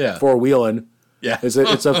away up four-wheeling. Yeah. It's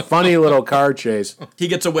a funny little car chase. He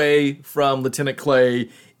gets away from Lieutenant Clay,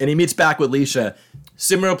 and he meets back with Alicia.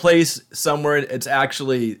 Similar place somewhere. It's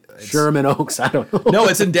actually... Sherman Oaks, I don't know. No,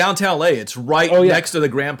 it's in downtown LA. It's right next to the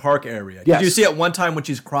Grand Park area. Yes. Did you see at one time when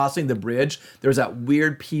she's crossing the bridge, there's that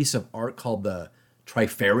weird piece of art called the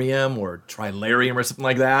Trifarium or Trilarium or something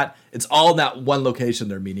like that? It's all in that one location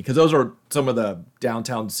they're meeting because those are some of the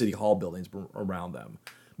downtown City Hall buildings around them.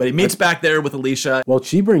 But he meets back there with Alicia. Well,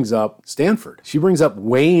 she brings up Stanford. She brings up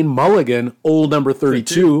Wayne Mulligan, old number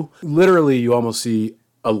 32. Literally, you almost see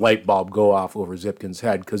a light bulb go off over Zipkin's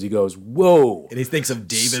head because he goes, whoa. And he thinks of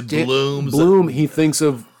David Bloom's. Bloom. He thinks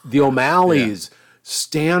of the O'Malleys,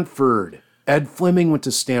 Stanford. Ed Fleming went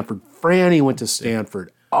to Stanford. Franny went to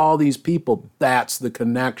Stanford. All these people, that's the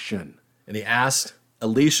connection. And he asked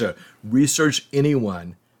Alicia, research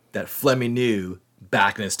anyone that Fleming knew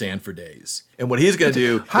back in his Stanford days. And what he's going to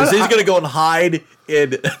do is he's going to go and hide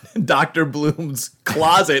in Dr. Bloom's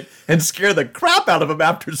closet and scare the crap out of him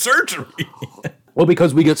after surgery. Well,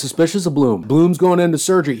 because we get suspicious of Bloom. Bloom's going into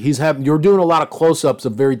surgery. You're doing a lot of close-ups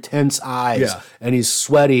of very tense eyes, and he's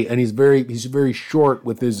sweaty, and he's very short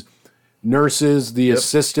with his nurses, the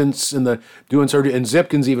assistants, and the doing surgery. And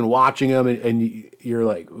Zipkin's even watching him, and you're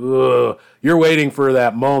like, ugh. You're waiting for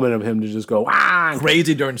that moment of him to just go, ah.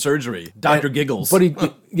 Crazy during surgery. Dr. Giggles.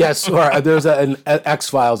 But yes, or there's an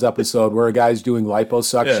X-Files episode where a guy's doing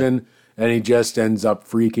liposuction, and he just ends up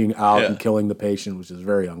freaking out and killing the patient, which is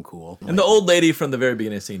very uncool. And the old lady from the very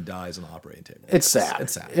beginning of the scene dies on the operating table. It's sad.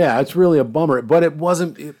 It's sad. Yeah, it's really a bummer. But it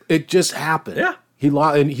wasn't. It just happened. Yeah. He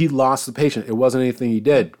lost the patient. It wasn't anything he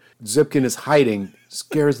did. Zipkin is hiding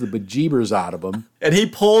scares the bejeebers out of him. And he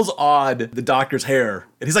pulls on the doctor's hair.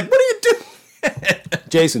 And he's like, what are you doing?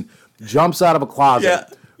 Jason jumps out of a closet. Yeah.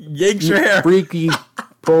 Yanks your hair. Freaky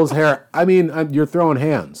pulls hair. I mean, you're throwing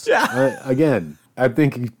hands. Yeah. Again, I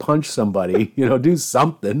think he punched somebody. Do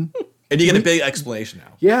something. And you get a big explanation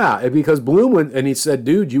now. Yeah, because Bloom went, and he said,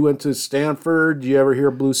 dude, you went to Stanford. Did you ever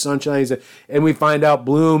hear Blue Sunshine? He said, and we find out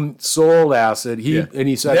Bloom sold acid. And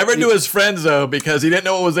he said, Never to his friends, though, because he didn't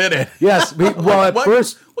know what was in it. Yes. Well, at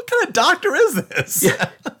first. What kind of doctor is this? Yeah.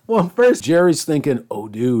 Well, at first, Jerry's thinking, oh,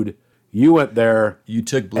 dude, you went there. You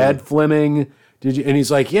took Bloom. Ed Fleming. Did you? And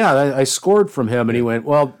he's like, yeah, I scored from him. And he went,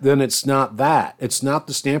 well, then it's not that. It's not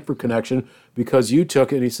the Stanford connection because you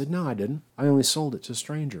took it. And he said, no, I didn't. I only sold it to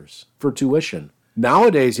strangers for tuition.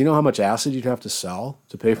 Nowadays, you know how much acid you'd have to sell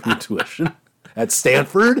to pay for your tuition at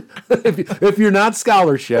Stanford? If you're not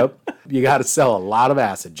scholarship, you got to sell a lot of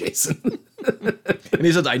acid, Jason. And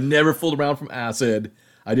he says, I never fooled around from acid.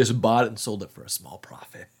 I just bought it and sold it for a small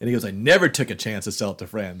profit. And he goes, I never took a chance to sell it to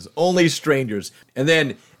friends, only strangers. And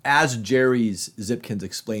then as Jerry's Zipkins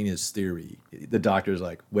explain his theory, the doctor's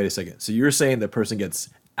like, wait a second. So you're saying the person gets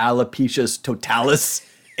alopecia totalis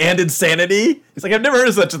and insanity? He's like, I've never heard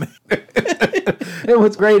of such a thing. And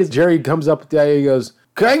what's great is Jerry comes up with the idea, he goes,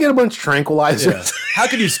 can I get a bunch of tranquilizers? Yeah. How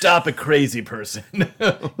can you stop a crazy person?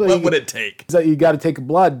 What would it take? So you got to take a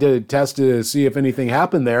blood to test to see if anything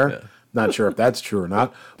happened there. Yeah. Not sure if that's true or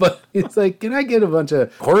not, but it's like, can I get a bunch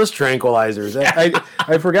of horse tranquilizers?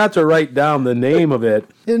 I forgot to write down the name of it.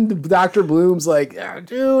 And Dr. Bloom's like,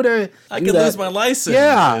 dude, I could lose my license.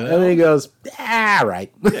 Yeah. And then he goes,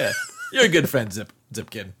 right. Yeah. You're a good friend,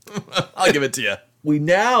 Zipkin. I'll give it to you. We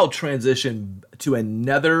now transition to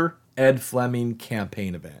another Ed Fleming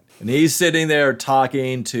campaign event. And he's sitting there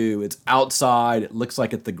talking to, it's outside, it looks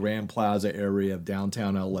like it's the Grand Plaza area of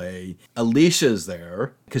downtown LA. Alicia's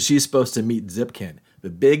there because she's supposed to meet Zipkin.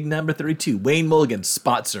 The big number 32, Wayne Mulligan,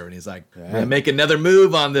 spots her and he's like, I'm gonna make another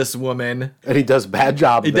move on this woman. And he does a bad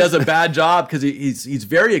job. He does a bad job because he's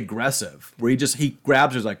very aggressive. Where he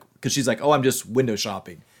grabs her like, because she's like, oh, I'm just window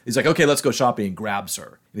shopping. He's like, okay, let's go shopping, and grabs her.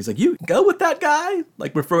 And he's like, you go with that guy?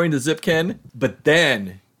 Like referring to Zipkin. But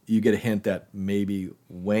then you get a hint that maybe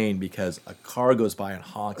Wayne, because a car goes by and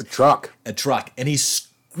honks. A truck. And he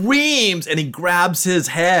screams and he grabs his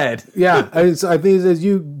head. Yeah. I think he says,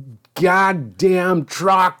 you goddamn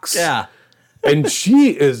trucks. Yeah. And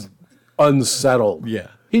she is unsettled. Yeah.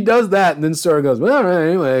 He does that and then Sora goes, well,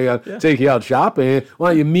 anyway, I gotta take you out shopping. Why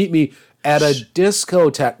don't you meet me at a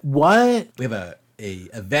discotheque? What? We have a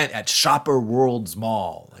event at Shopper World's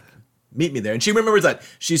Mall. Like, meet me there. And she remembers that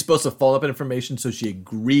she's supposed to follow up on information, so she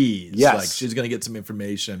agrees. Yes. Like she's gonna get some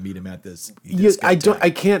information and meet him at this. I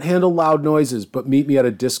can't handle loud noises, but meet me at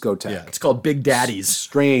a discotheque. Yeah, it's called Big Daddy's.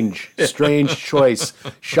 Strange choice.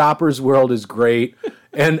 Shopper's World is great.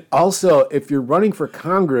 And also, if you're running for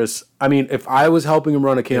Congress, I mean, if I was helping him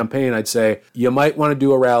run a campaign, I'd say, you might want to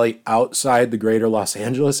do a rally outside the greater Los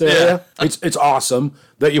Angeles area. Yeah. It's awesome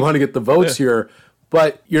that you want to get the votes here,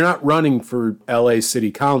 but you're not running for LA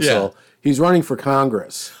City Council. Yeah. He's running for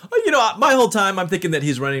Congress. Well, my whole time I'm thinking that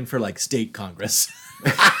he's running for like state Congress.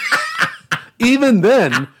 Even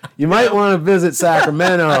then, you might want to visit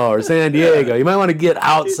Sacramento or San Diego. You might want to get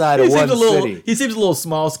outside of one city. He seems a little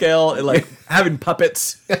small scale and like having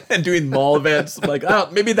puppets and doing mall events. Like,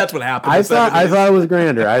 maybe that's what happened. I thought it was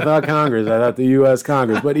grander. I thought Congress. I thought the U.S.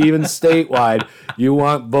 Congress. But even statewide, you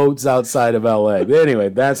want votes outside of L.A. But anyway,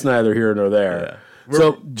 that's neither here nor there. Yeah.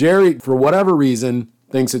 So Jerry, for whatever reason,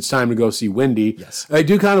 thinks it's time to go see Wendy. Yes. I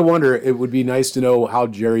do kind of wonder, it would be nice to know how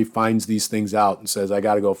Jerry finds these things out and says, I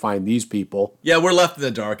got to go find these people. Yeah, we're left in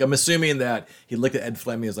the dark. I'm assuming that he looked at Ed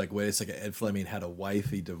Fleming and was like, wait a second, Ed Fleming had a wife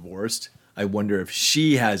he divorced. I wonder if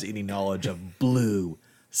she has any knowledge of Blue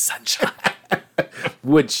Sunshine.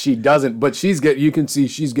 Which she doesn't, but you can see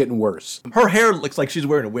she's getting worse. Her hair looks like she's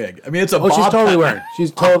wearing a wig. I mean, it's a bob she's totally cut. wearing.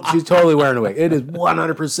 She's totally wearing a wig. It is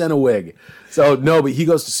 100% a wig. So no, but he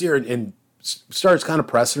goes to see her and starts kind of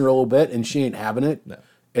pressing her a little bit, and she ain't having it. No.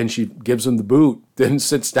 And she gives him the boot, then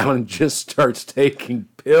sits down and just starts taking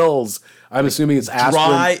pills. I'm assuming it's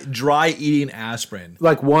aspirin. Dry eating aspirin.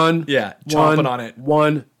 Like one. Yeah, chomping on it.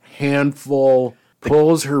 One handful,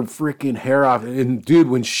 pulls her freaking hair off. And dude,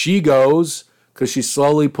 when she goes, because she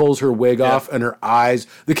slowly pulls her wig off and her eyes,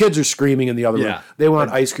 the kids are screaming in the other room. They want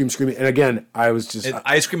ice cream screaming. And again, I was just...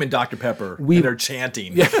 ice cream and Dr. Pepper. And they're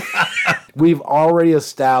chanting. Yeah. We've already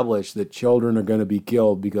established that children are going to be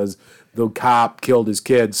killed because the cop killed his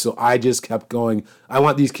kids. So I just kept going, I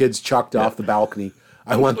want these kids chucked off the balcony.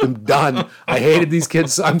 I want them done. I hated these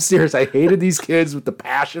kids. I'm serious. I hated these kids with the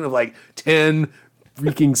passion of like 10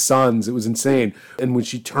 freaking sons. It was insane. And when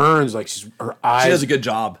she turns, like her eyes. She does a good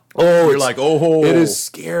job. Oh, you're like, oh. It is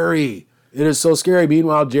scary. It is so scary.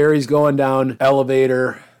 Meanwhile, Jerry's going down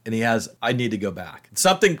elevator. And he has, I need to go back.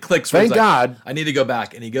 Something clicks. Where Thank he's like, God. I need to go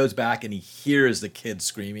back. And he goes back and he hears the kid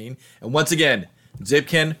screaming. And once again,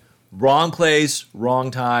 Zipkin, wrong place, wrong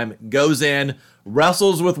time, goes in,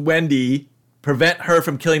 wrestles with Wendy, prevent her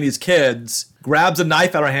from killing these kids, grabs a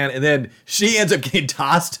knife out of her hand, and then she ends up getting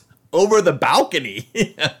tossed over the balcony.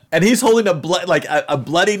 And he's holding a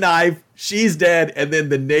bloody knife. She's dead. And then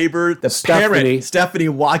the neighbor, the parent, Stephanie,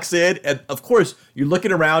 walks in. And of course, you're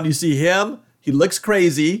looking around, you see him. He looks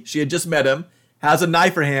crazy. She had just met him, has a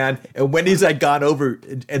knife in her hand, and Wendy's like gone over,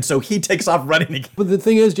 and so he takes off running again. But the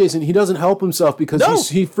thing is, Jason, he doesn't help himself because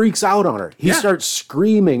he freaks out on her. He starts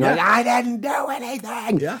screaming like, "I didn't do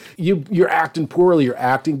anything." Yeah. You're acting poorly. You're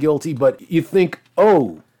acting guilty. But you think,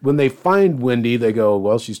 oh, when they find Wendy, they go,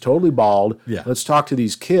 well, she's totally bald. Yeah. Let's talk to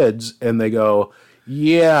these kids, and they go,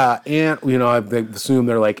 yeah, Aunt, they assume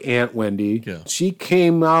they're like Aunt Wendy. Yeah. She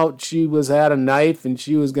came out, she had a knife, and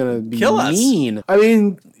she was going to be Kill us. mean. I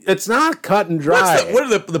mean, it's not cut and dry. What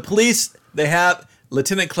are the police? They have,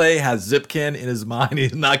 Lieutenant Clay has Zipkin in his mind.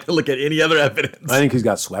 He's not going to look at any other evidence. I think he's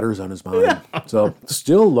got sweaters on his mind. Yeah. So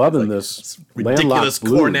still loving this Ridiculous Landlocked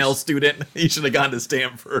Blues. Cornell student. He should have gone to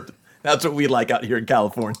Stanford. That's what we like out here in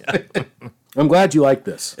California. I'm glad you like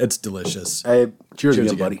this. It's delicious. Hey, cheers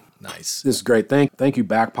again, buddy. Nice. This is great. Thank you,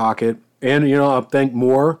 Back Pocket. And, I'll thank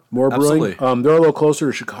More Brewing. Absolutely. They're a little closer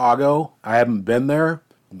to Chicago. I haven't been there.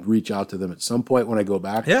 Reach out to them at some point when I go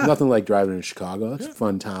back. Yeah. Nothing like driving to Chicago. It's a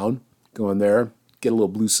fun town. Going there, get a little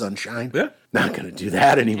Blue Sunshine. Yeah. Not going to do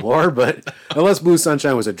that anymore, but unless Blue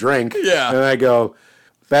Sunshine was a drink. Yeah. And I go,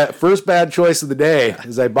 first bad choice of the day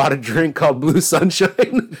is I bought a drink called Blue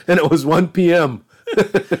Sunshine, and it was 1 p.m.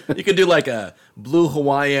 You could do like a Blue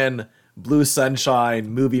Hawaiian, Blue Sunshine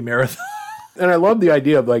movie marathon. And I love the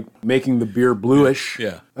idea of like making the beer bluish.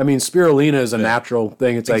 Yeah. I mean, spirulina is a natural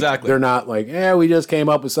thing. It's like Exactly. they're not like, we just came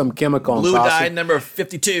up with some chemical. Blue and dye number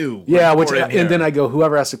 52. Yeah, Pour it in here. and then I go,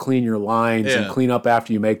 whoever has to clean your lines and Yeah. clean up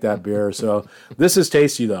after you make that beer. So this is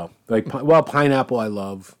tasty though. Like, pineapple I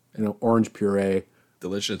love. Orange puree.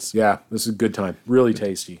 Delicious. Yeah, this is a good time. Really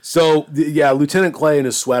tasty. So, Lieutenant Clay in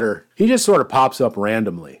his sweater, he just sort of pops up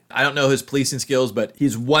randomly. I don't know his policing skills, but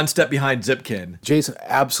he's one step behind Zipkin. Jason,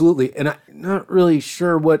 absolutely. And I'm not really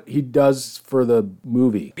sure what he does for the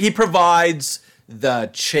movie. He provides the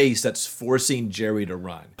chase that's forcing Jerry to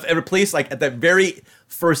run. Every police, like at that very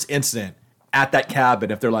first incident at that cabin,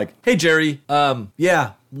 if they're like, hey, Jerry,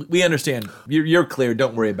 we understand. You're clear.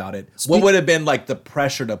 Don't worry about it. What would have been like the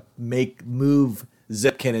pressure to move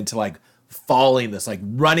Zipkin into like falling this, like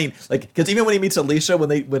running, like, because even when he meets Alicia, when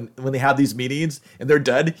they have these meetings and they're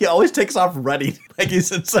done, he always takes off running. Like he's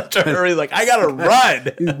in such a hurry, like I gotta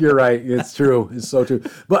run. You're right. It's true. It's so true.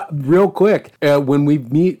 But real quick, when we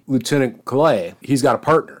meet Lieutenant Clay, he's got a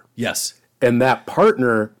partner. Yes. And that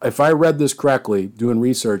partner, if I read this correctly, doing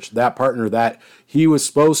research, that partner, that he was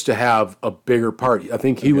supposed to have a bigger part. I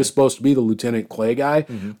think he was supposed to be the Lieutenant Clay guy.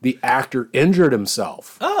 Mm-hmm. The actor injured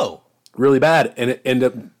himself. Oh. Really bad. And it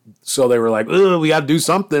ended up, so they were like, we got to do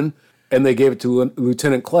something. And they gave it to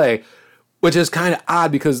Lieutenant Clay, which is kind of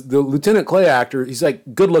odd because the Lieutenant Clay actor, he's like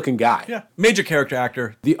good looking guy. Yeah. Major character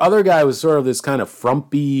actor. The other guy was sort of this kind of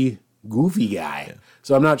frumpy, goofy guy. Yeah.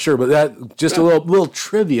 So I'm not sure, but that just a little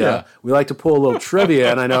trivia. Yeah. We like to pull a little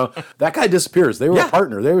trivia, and I know that guy disappears. They were a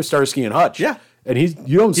partner. They were Starsky and Hutch. Yeah. And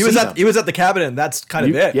you don't see him. He was at the cabin, and that's kind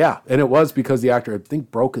of it. Yeah, and it was because the actor, I think,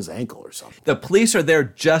 broke his ankle or something. The police are there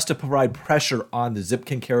just to provide pressure on the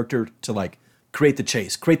Zipkin character to like create the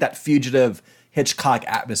chase, create that fugitive Hitchcock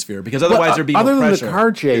atmosphere, because otherwise there'd be no pressure. Other than the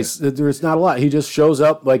car chase, there's not a lot. He just shows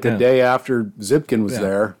up like a day after Zipkin was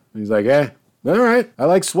there. He's like, hey, all right, I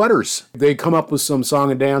like sweaters. They come up with some song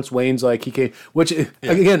and dance. Wayne's like, he came, which,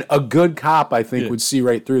 again, a good cop, I think, would see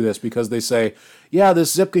right through this because they say,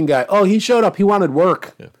 this Zipkin guy, he showed up. He wanted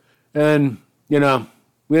work. Yeah. And, we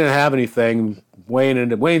didn't have anything.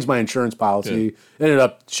 Wayne's my insurance policy. Ended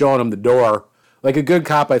up showing him the door. Like a good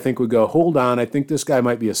cop, I think, would go, hold on, I think this guy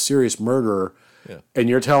might be a serious murderer. Yeah. And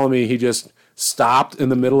you're telling me he just stopped in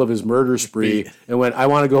the middle of his murder spree and went, I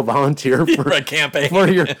want to go volunteer for a campaign.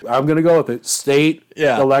 I'm going to go with it. State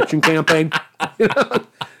election campaign.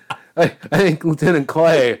 I think Lieutenant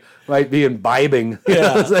Clay might be imbibing.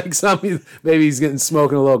 It's like maybe he's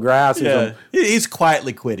smoking a little grass or something. He's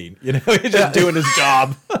quietly quitting. He's just doing his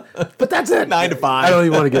job. But that's it. 9 to 5. I don't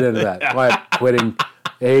even want to get into that. Quiet quitting.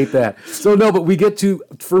 I hate that. So no, but we get to,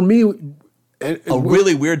 for me, a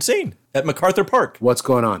really weird scene at MacArthur Park. What's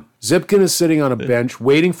going on? Zipkin is sitting on a bench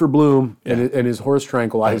waiting for Bloom and his horse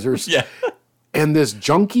tranquilizers. And this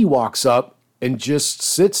junkie walks up and just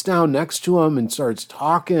sits down next to him and starts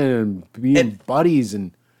talking and being buddies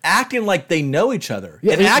and acting like they know each other.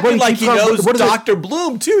 Yeah, and acting like he knows what is Dr.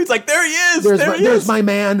 Bloom, too. He's like, there he is. There's my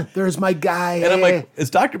man. There's my guy. And I'm like, is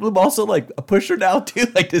Dr. Bloom also like a pusher now, too?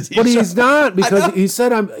 Like, does he? But he's not, because he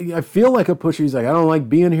said, I feel like a pusher. He's like, I don't like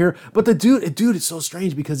being here. But the dude, it's so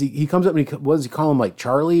strange because he comes up and what does he call him? Like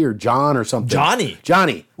Charlie or John or something?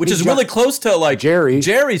 Johnny. Which is really close to like Jerry.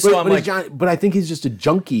 So I'm like, but I think he's just a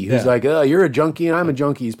junkie who's like, oh, you're a junkie and I'm a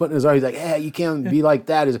junkie. He's putting his arm. He's like, hey, you can't be like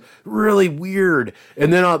that. It's really weird.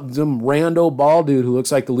 And then some rando bald dude who looks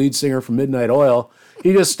like the lead singer from Midnight Oil,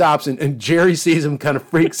 he just stops and Jerry sees him, kind of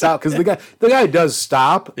freaks out because the guy does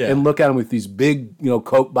stop and look at him with these big,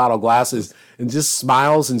 Coke bottle glasses and just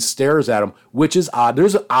smiles and stares at him, which is odd.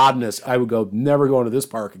 There's an oddness. I would go, never going to this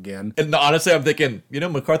park again. And honestly, I'm thinking,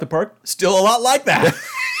 MacArthur Park, still a lot like that.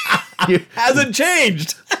 Hasn't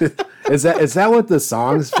changed. Is that what the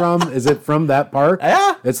song's from? Is it from that park?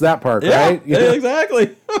 Yeah. It's that park, right? Yeah,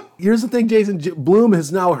 exactly. Here's the thing, Jason. Bloom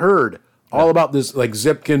has now heard all about this, like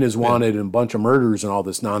Zipkin is wanted and a bunch of murders and all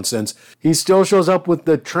this nonsense. He still shows up with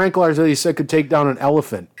the tranquilizer that he said could take down an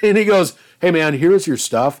elephant. And he goes, hey, man, here's your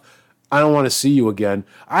stuff. I don't want to see you again.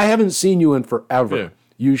 I haven't seen you in forever. Yeah.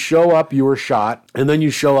 You show up, you were shot, and then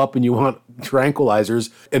you show up and you want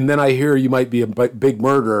tranquilizers, and then I hear you might be a big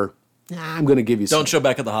murderer. I'm going to give you some. Don't show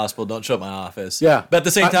back at the hospital. Don't show at my office. Yeah. But at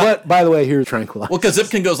the same time. But by the way, here's tranquilizers. Well, because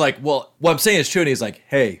Zipkin goes like, well, what I'm saying is true. And he's like,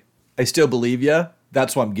 hey, I still believe you.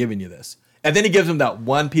 That's why I'm giving you this. And then he gives him that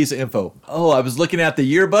one piece of info. Oh, I was looking at the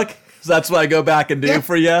yearbook. So that's what I go back and do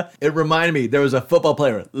for you. It reminded me there was a football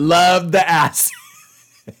player. Loved the ass.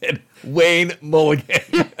 Wayne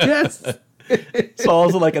Mulligan. Yes. It's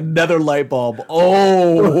also like another light bulb.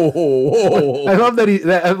 Oh. I love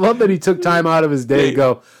that he took time out of his day to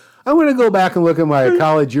go, I'm going to go back and look at my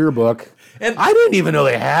college yearbook. And I didn't even know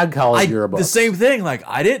they had college yearbooks. The same thing. Like,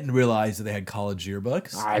 I didn't realize that they had college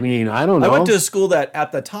yearbooks. I mean, I don't know. I went to a school that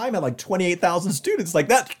at the time had like 28,000 students. Like,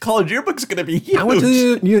 that college yearbook's going to be huge. I went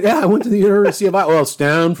to the University of Iowa. Well,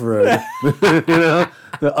 Stanford.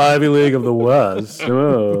 The Ivy League of the West.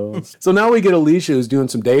 Oh. So now we get Alicia who's doing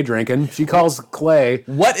some day drinking. She calls Clay.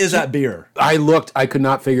 What is that beer? I looked. I could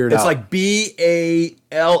not figure it out. It's like Balla,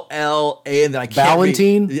 and then I can't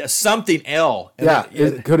Ballantine? Something L.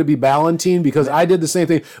 And could it be Ballantine? Because I did the same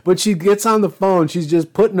thing. But she gets on the phone. She's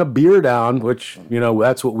just putting a beer down, which,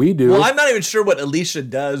 that's what we do. Well, I'm not even sure what Alicia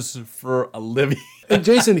does for a living. And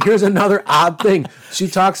Jason, here's another odd thing. She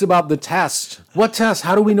talks about the test. What test?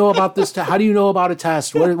 How do we know about this test? How do you know about a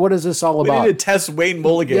test? What is this all about? We need to test Wayne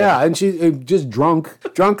Mulligan. Yeah, and she just drunk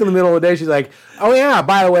in the middle of the day. She's like, oh yeah,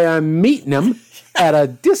 by the way, I'm meeting him at a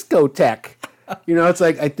discotheque. It's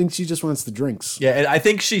like, I think she just wants the drinks. Yeah, and I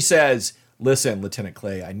think she says, listen, Lieutenant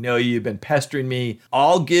Clay, I know you've been pestering me.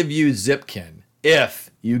 I'll give you Zipkin if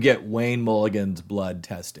you get Wayne Mulligan's blood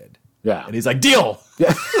tested. Yeah. And he's like, deal.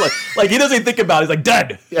 Yeah. like he doesn't even think about it. He's like,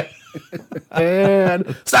 done. Yeah.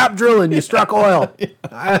 And stop drilling. You struck oil.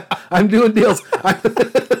 I'm doing deals.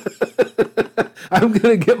 I'm going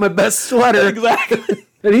to get my best sweater. Exactly.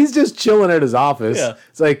 And he's just chilling at his office. Yeah.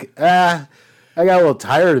 It's like, I got a little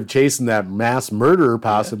tired of chasing that mass murderer,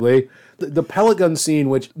 possibly. Yeah. The pellet gun scene,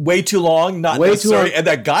 which... Way too long, not necessary. And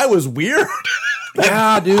that guy was weird.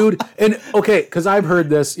 Yeah, dude. And okay, because I've heard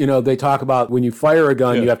this, they talk about when you fire a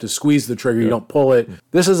gun, you have to squeeze the trigger, you don't pull it.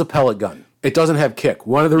 This is a pellet gun. It doesn't have kick.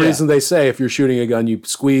 One of the reasons they say if you're shooting a gun, you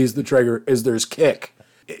squeeze the trigger is there's kick.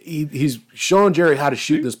 He's showing Jerry how to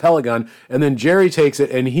shoot this pellet gun, and then Jerry takes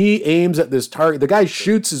it and he aims at this target. The guy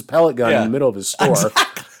shoots his pellet gun in the middle of his store.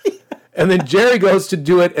 Exactly. And then Jerry goes to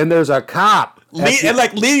do it, and there's a cop.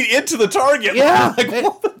 Leading into the target. Yeah. Like,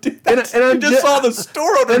 dude, and I just saw the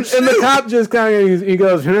store owner and the cop just kind of, he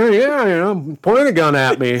goes, point a gun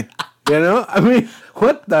at me. I mean,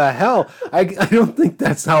 what the hell? I don't think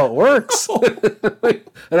that's how it works.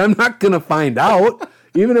 And I'm not going to find out.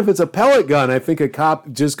 Even if it's a pellet gun, I think a cop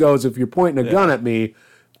just goes, if you're pointing a gun at me,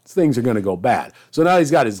 things are going to go bad. So now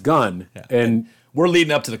he's got his gun, and... We're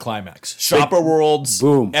leading up to the climax. Shopper Worlds,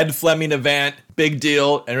 boom. Ed Fleming event, big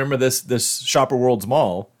deal. And remember, this Shopper Worlds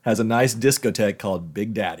mall has a nice discotheque called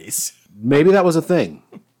Big Daddy's. Maybe that was a thing.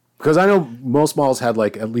 Because I know most malls had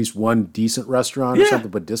like at least one decent restaurant or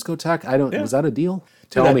something, but discotheque, was that a deal?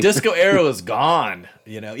 Tell me. Disco era is gone.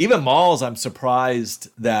 Even malls, I'm surprised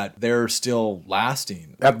that they're still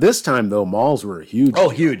lasting. At this time, though, malls were huge. Oh,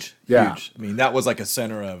 huge. Yeah. Huge. I mean, that was like a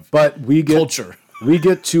center of but we get, culture. we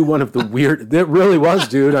get to one of the weird. It really was,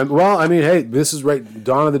 dude. Hey, this is right.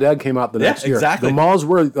 Dawn of the Dead came out the next year. Exactly. The malls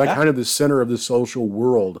were kind of the center of the social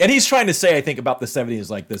world. And he's trying to say, I think, about the 70s,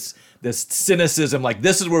 like this cynicism, like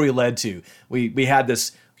this is where we led to. We had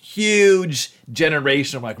this huge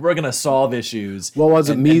generation of like, we're going to solve issues. What was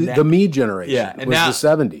it? The me generation. Yeah. And was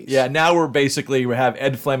now, the 70s. Yeah. Now we have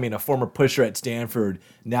Ed Fleming, a former pusher at Stanford,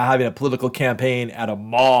 now having a political campaign at a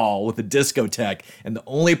mall with a discotheque. And the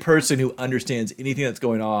only person who understands anything that's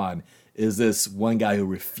going on is this one guy who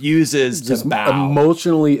refuses to bow.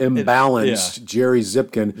 Emotionally imbalanced Jerry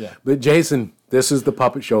Zipkin. Yeah. But Jason, this is the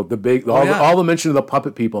puppet show. All the mention of the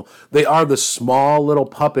puppet people. They are the small little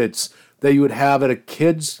puppets that you would have at a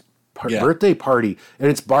kid's birthday party.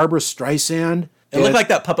 And it's Barbara Streisand. It looked like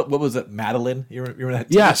that puppet, what was it, Madeline? You remember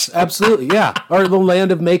that? Yes, absolutely, yeah. Or the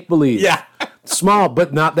Land of Make-Believe. Yeah. Small,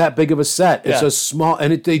 but not that big of a set. It's Yeah. a small,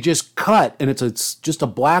 and they just cut, and it's just a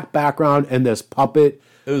black background and this puppet.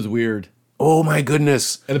 It was weird. Oh, my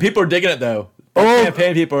goodness. And the people are digging it, though. The Oh.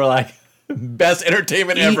 campaign people are like, best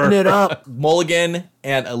entertainment ever. Eating it up. Mulligan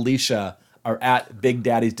and Alicia are at Big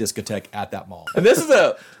Daddy's discotheque at that mall. And this is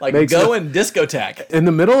a Makes going discotheque. In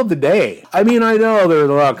the middle of the day. I mean, I know there's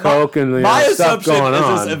a lot of coke and My stuff assumption going is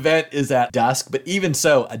on. this event is at dusk, but even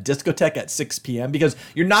so, a discotheque at 6 p.m. because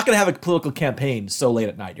you're not going to have a political campaign so late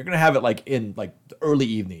at night. You're going to have it like in like the early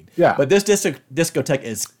evening. Yeah. But this discotheque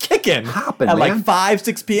is kicking Hopping, at man. like 5,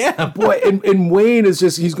 6 p.m. Boy, and Wayne is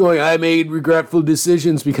he's going, I made regretful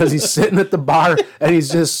decisions because he's sitting at the bar and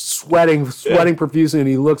he's just sweating profusely and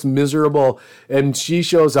he looks miserable. And she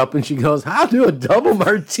shows up and she goes, I'll do a double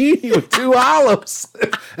martini with 2 olives.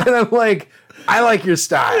 And I'm like, I like your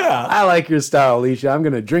style. Yeah. I like your style, Alicia. I'm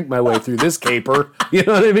going to drink my way through this caper. You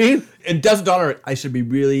know what I mean? It doesn't dawn on her, I should be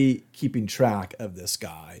really keeping track of this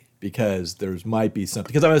guy because might be something.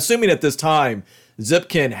 Because I'm assuming at this time,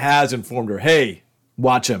 Zipkin has informed her, hey,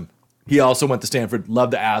 watch him. He also went to Stanford,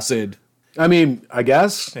 loved the acid. I mean, I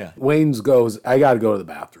guess. Yeah. Wayne's goes, I got to go to the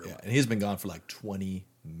bathroom. Yeah, and he's been gone for like 20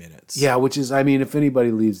 minutes. Yeah, which is, I mean, if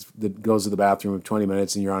anybody goes to the bathroom for 20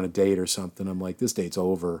 minutes and you're on a date or something, I'm like, this date's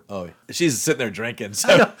over. Oh, she's sitting there drinking.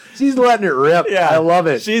 So She's letting it rip. yeah, I love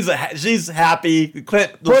it. She's happy.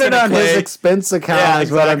 Put it on his expense account Yeah,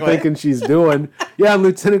 is what I'm exactly. thinking she's doing. Yeah,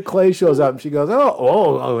 Lieutenant Clay shows up and she goes,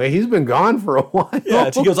 oh, he's been gone for a while.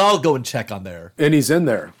 Yeah, she goes, I'll go and check on there. And he's in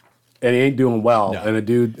there. And he ain't doing well. No. And a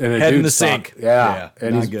dude Head in the sink. Yeah.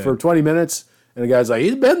 And not he's good. for 20 minutes. And the guy's like,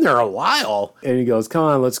 he's been there a while. And he goes, come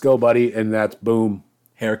on, let's go, buddy. And that's boom.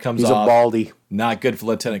 Hair comes He's off. a baldy. Not good for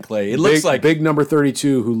Lieutenant Clay. It looks like big number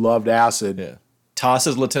 32 who loved acid. yeah,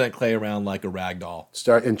 tosses Lieutenant Clay around like a rag doll.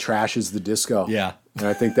 And trashes the disco. Yeah. And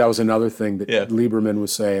I think that was another thing that Yeah. Lieberman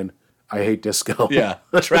was saying. I hate disco. Yeah,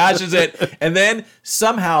 trashes it, and then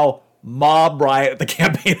somehow mob riot at the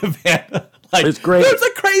campaign event. Like It's great. There's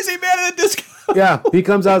a crazy man in a disco. Yeah, he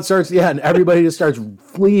comes out, and everybody just starts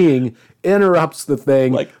fleeing, interrupts the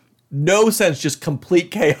thing. Like no sense, just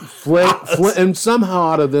complete chaos. And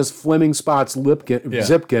somehow out of this, Fleming spots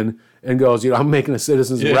Zipkin and goes, I'm making a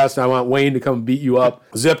citizen's arrest. I want Wayne to come beat you up.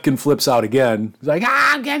 Zipkin flips out again. He's like,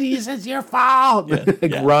 it's your fault.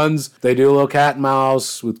 Yeah. Runs. They do a little cat and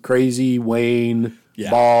mouse with crazy Wayne,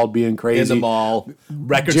 bald, being crazy. In the mall,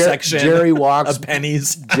 record section. Jerry walks of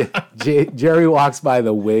pennies. Jerry walks by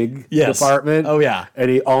the wig department. Oh, yeah. And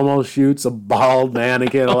he almost shoots a bald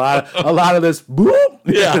mannequin. A lot of this boop.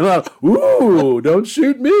 Yeah. Ooh, don't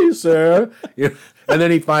shoot me, sir. And then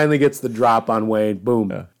he finally gets the drop on Wayne.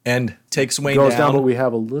 Boom. And takes Wayne Goes down. down, but we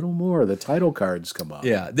have a little more. The title cards come up.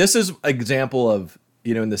 Yeah, this is an example of,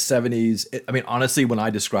 in the 70s. I mean, honestly, when I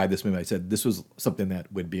described this movie, I said this was something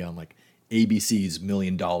that would be on like ABC's $1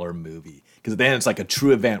 Million movie. Because then it's like a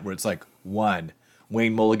true event where it's like, one,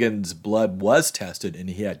 Wayne Mulligan's blood was tested and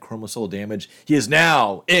he had chromosome damage. He is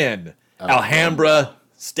now in Alhambra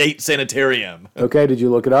State Sanitarium. Okay, did you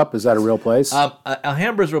look it up? Is that a real place?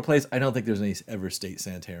 Alhambra's a real place. I don't think there's any ever state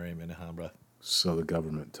sanitarium in Alhambra. So the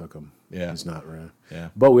government took him. Yeah. He's not right. Yeah.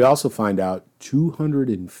 But we also find out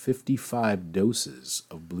 255 doses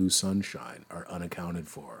of Blue Sunshine are unaccounted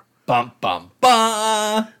for. Bum, bum,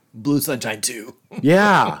 bum. Blue Sunshine 2.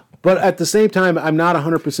 Yeah. But at the same time, I'm not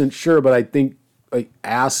 100% sure, but I think like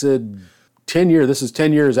acid, 10 years, this is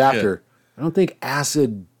 10 years after. I don't think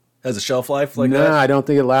acid, Has a shelf life like no, that? I don't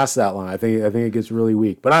think it lasts that long. I think it gets really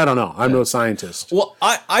weak. But I don't know. I'm no scientist. Well,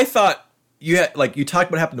 I thought you had, like, you talked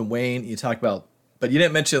about what happened to Wayne, you talked about, but you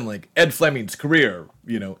didn't mention, like, Ed Fleming's career,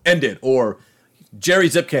 ended, or Jerry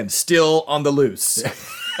Zipkin still on the loose.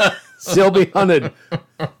 Still be hunted.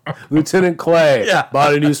 Lieutenant Clay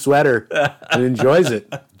bought a new sweater and enjoys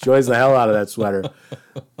it. Enjoys the hell out of that sweater.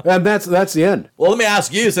 And that's the end. Well, let me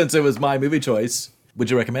ask you, since it was my movie choice, would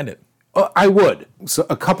you recommend it? I would. So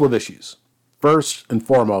a couple of issues. First and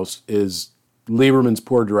foremost is Lieberman's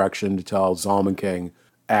poor direction to tell Zalman King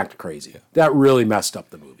act crazy. That really messed up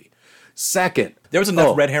the movie. Second, There was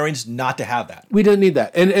enough red herrings not to have that. we didn't need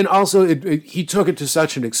that. And also, he took it to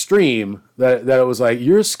such an extreme that it was like,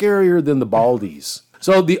 you're scarier than the Baldies.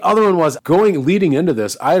 So the other one was leading into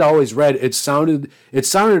this, I'd always read it sounded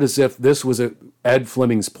as if this was Ed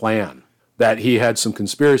Fleming's plan, that he had some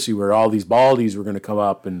conspiracy where all these Baldies were going to come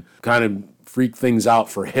up and kind of freak things out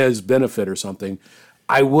for his benefit or something.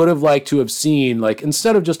 I would have liked to have seen, like,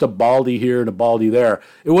 instead of just a Baldy here and a Baldy there,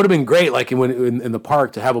 it would have been great, like in the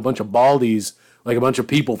park, to have a bunch of Baldies, like a bunch of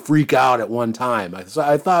people freak out at one time. I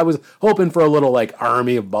thought I was hoping for a little, like,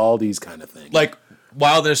 army of Baldies kind of thing. Like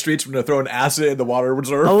Wild in the Streets when they're throwing acid in the water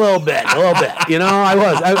reserve. A little bit. You know,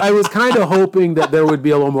 I was kind of hoping that there would be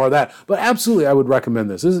a little more of that. But absolutely, I would recommend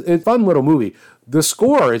this. It's a fun little movie. The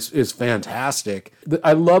score is fantastic.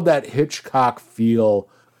 I love that Hitchcock feel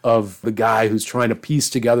of the guy who's trying to piece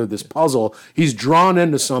together this puzzle. He's drawn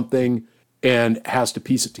into something and has to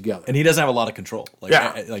piece it together. And he doesn't have a lot of control.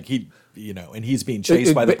 Like he, and he's being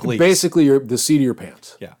chased by the police. Basically, you're the seat of your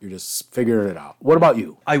pants. Yeah. You're just figuring it out. What about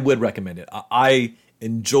you? I would recommend it. I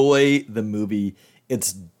enjoy the movie.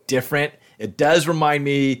 It's different. It does remind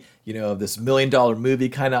me, of this $1 million movie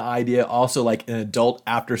kind of idea. Also like an adult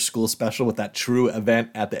after school special with that true event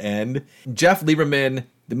at the end. Jeff Lieberman,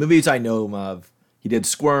 the movies I know him of, he did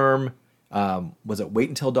Squirm. Was it Wait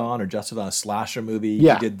Until Dawn or Just Dawn, a slasher movie?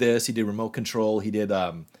 Yeah. He did this. He did Remote Control. He did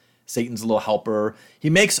Satan's Little Helper. He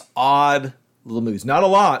makes odd little movies. Not a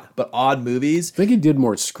lot, but odd movies. I think he did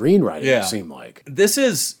more screenwriting, Yeah. it seemed like.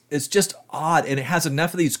 It's just odd, and it has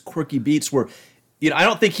enough of these quirky beats where, I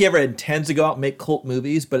don't think he ever intends to go out and make cult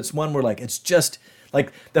movies, but it's one where, like, it's just,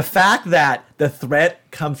 like, the fact that the threat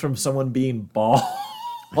comes from someone being bald.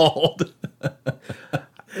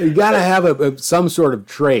 You got to have some sort of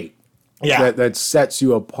trait Yeah. that sets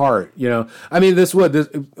you apart. I mean,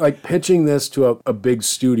 like pitching this to a big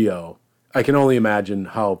studio, I can only imagine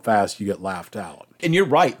how fast you get laughed out. And you're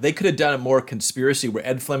right. They could have done a more conspiracy where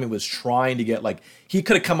Ed Fleming was trying to get, like, he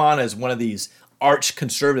could have come on as one of these arch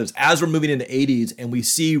conservatives as we're moving into 80s and we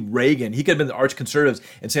see Reagan. He could have been the arch conservatives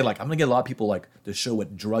and saying, like, I'm going to get a lot of people, like, to show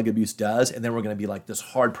what drug abuse does. And then we're going to be like this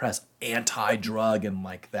hard pressed anti-drug and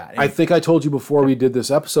like that. And I think I told you before we did this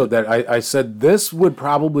episode that I said this would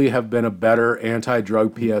probably have been a better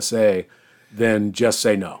anti-drug PSA than Just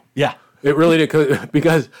Say No. yeah. It really did,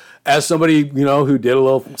 because as somebody, who did a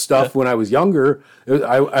little stuff when I was younger,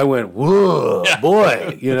 I went, whoa,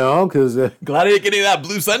 boy, because Glad I didn't get any of that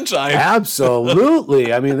blue sunshine.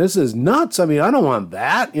 absolutely. I mean, this is nuts. I mean, I don't want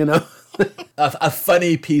that, A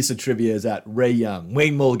funny piece of trivia is that Ray Young,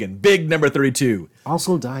 Wayne Mulligan, big number 32.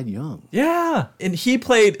 Also died young. Yeah. And he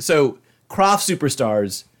played, so Croft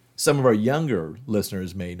Superstars, some of our younger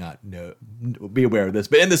listeners may not be aware of this,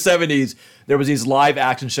 but in the 70s, there was these live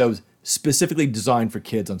action shows specifically designed for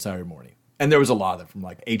kids on Saturday morning. And there was a lot of them from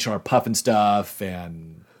like H.R. Puffin stuff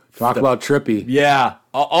and... Talk about trippy. Yeah.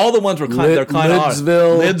 All the ones were they're kind of...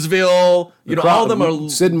 Lidsville. All of them are...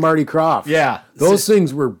 Sid and Marty Krofft. Yeah. Those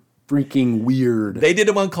things were freaking weird. They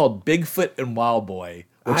did one called Bigfoot and Wild Boy,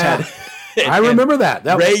 which had... I remember that.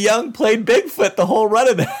 Ray Young played Bigfoot the whole run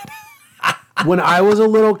of that. When I was a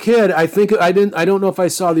little kid, I don't know if I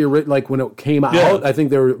saw when it came out. Yeah. I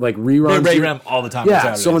think there were like reruns. They ran all the time. on Yeah,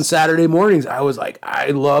 Saturdays. so on Saturday mornings, I was like,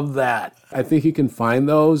 I love that. I think you can find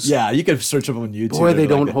those. Yeah, you can search them on YouTube. Boy, they They're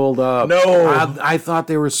don't like- hold up. No. I thought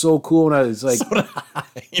they were so cool, and I was like, but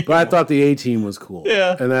I thought the A-Team was cool.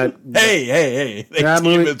 Yeah. And that Hey, that that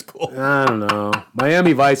team movie, is cool. I don't know.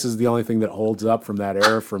 Miami Vice is the only thing that holds up from that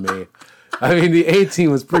era for me. I mean, the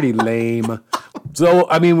A-Team was pretty lame. So,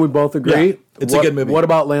 I mean, we both agree. Yeah, it's a good movie. What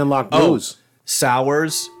about Landlocked Blues?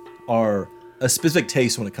 Sours are a specific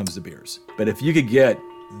taste when it comes to beers. But if you could get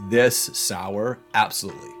this sour,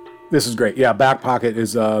 absolutely. This is great. Yeah, Back Pocket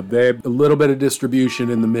is they have a little bit of distribution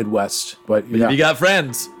in the Midwest, but yeah, You got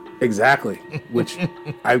friends. exactly. Which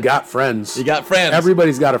I've got friends. You got friends.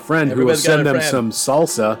 Everybody's got a friend who will Everybody's got send a them friend. some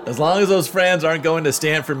salsa. As long as those friends aren't going to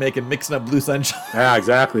Stanford mixing up blue sunshine. Yeah,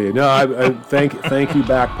 exactly. No, I thank you,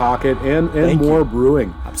 Back Pocket, and Thank more you.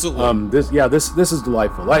 brewing. Absolutely. This is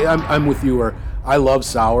delightful. I'm with you. Where I love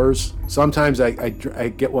sours. Sometimes I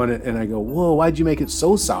get one and I go, whoa, why'd you make it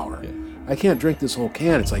so sour? I can't drink this whole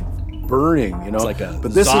can. It's like burning, It's like a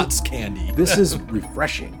but this Zotz candy. This is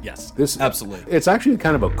refreshing. Yes, This absolutely. It's actually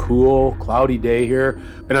kind of a cool, cloudy day here,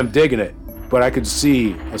 and I'm digging it. but I could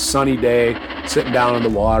see a sunny day, sitting down in the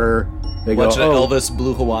water. They Watching go, Elvis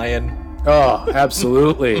Blue Hawaiian, oh,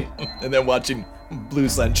 absolutely. and then watching Blue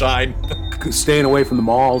Sunshine. Staying away from the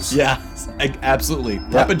malls. Yeah, absolutely.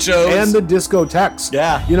 Puppet shows. And the discotheques.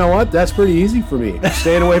 Yeah. You know what? That's pretty easy for me.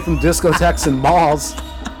 Staying away from discotheques and malls.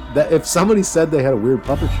 That if somebody said they had a weird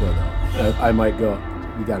puppet show, though, I might go,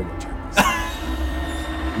 we got to go check this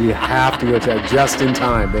out. We have to go check just in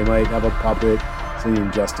time. They might have a puppet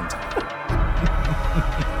singing just in time.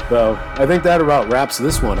 So I think that about wraps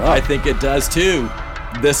this one up. I think it does too.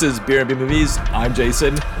 This is Beer and Beer Movies. I'm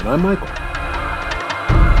Jason. And I'm Michael.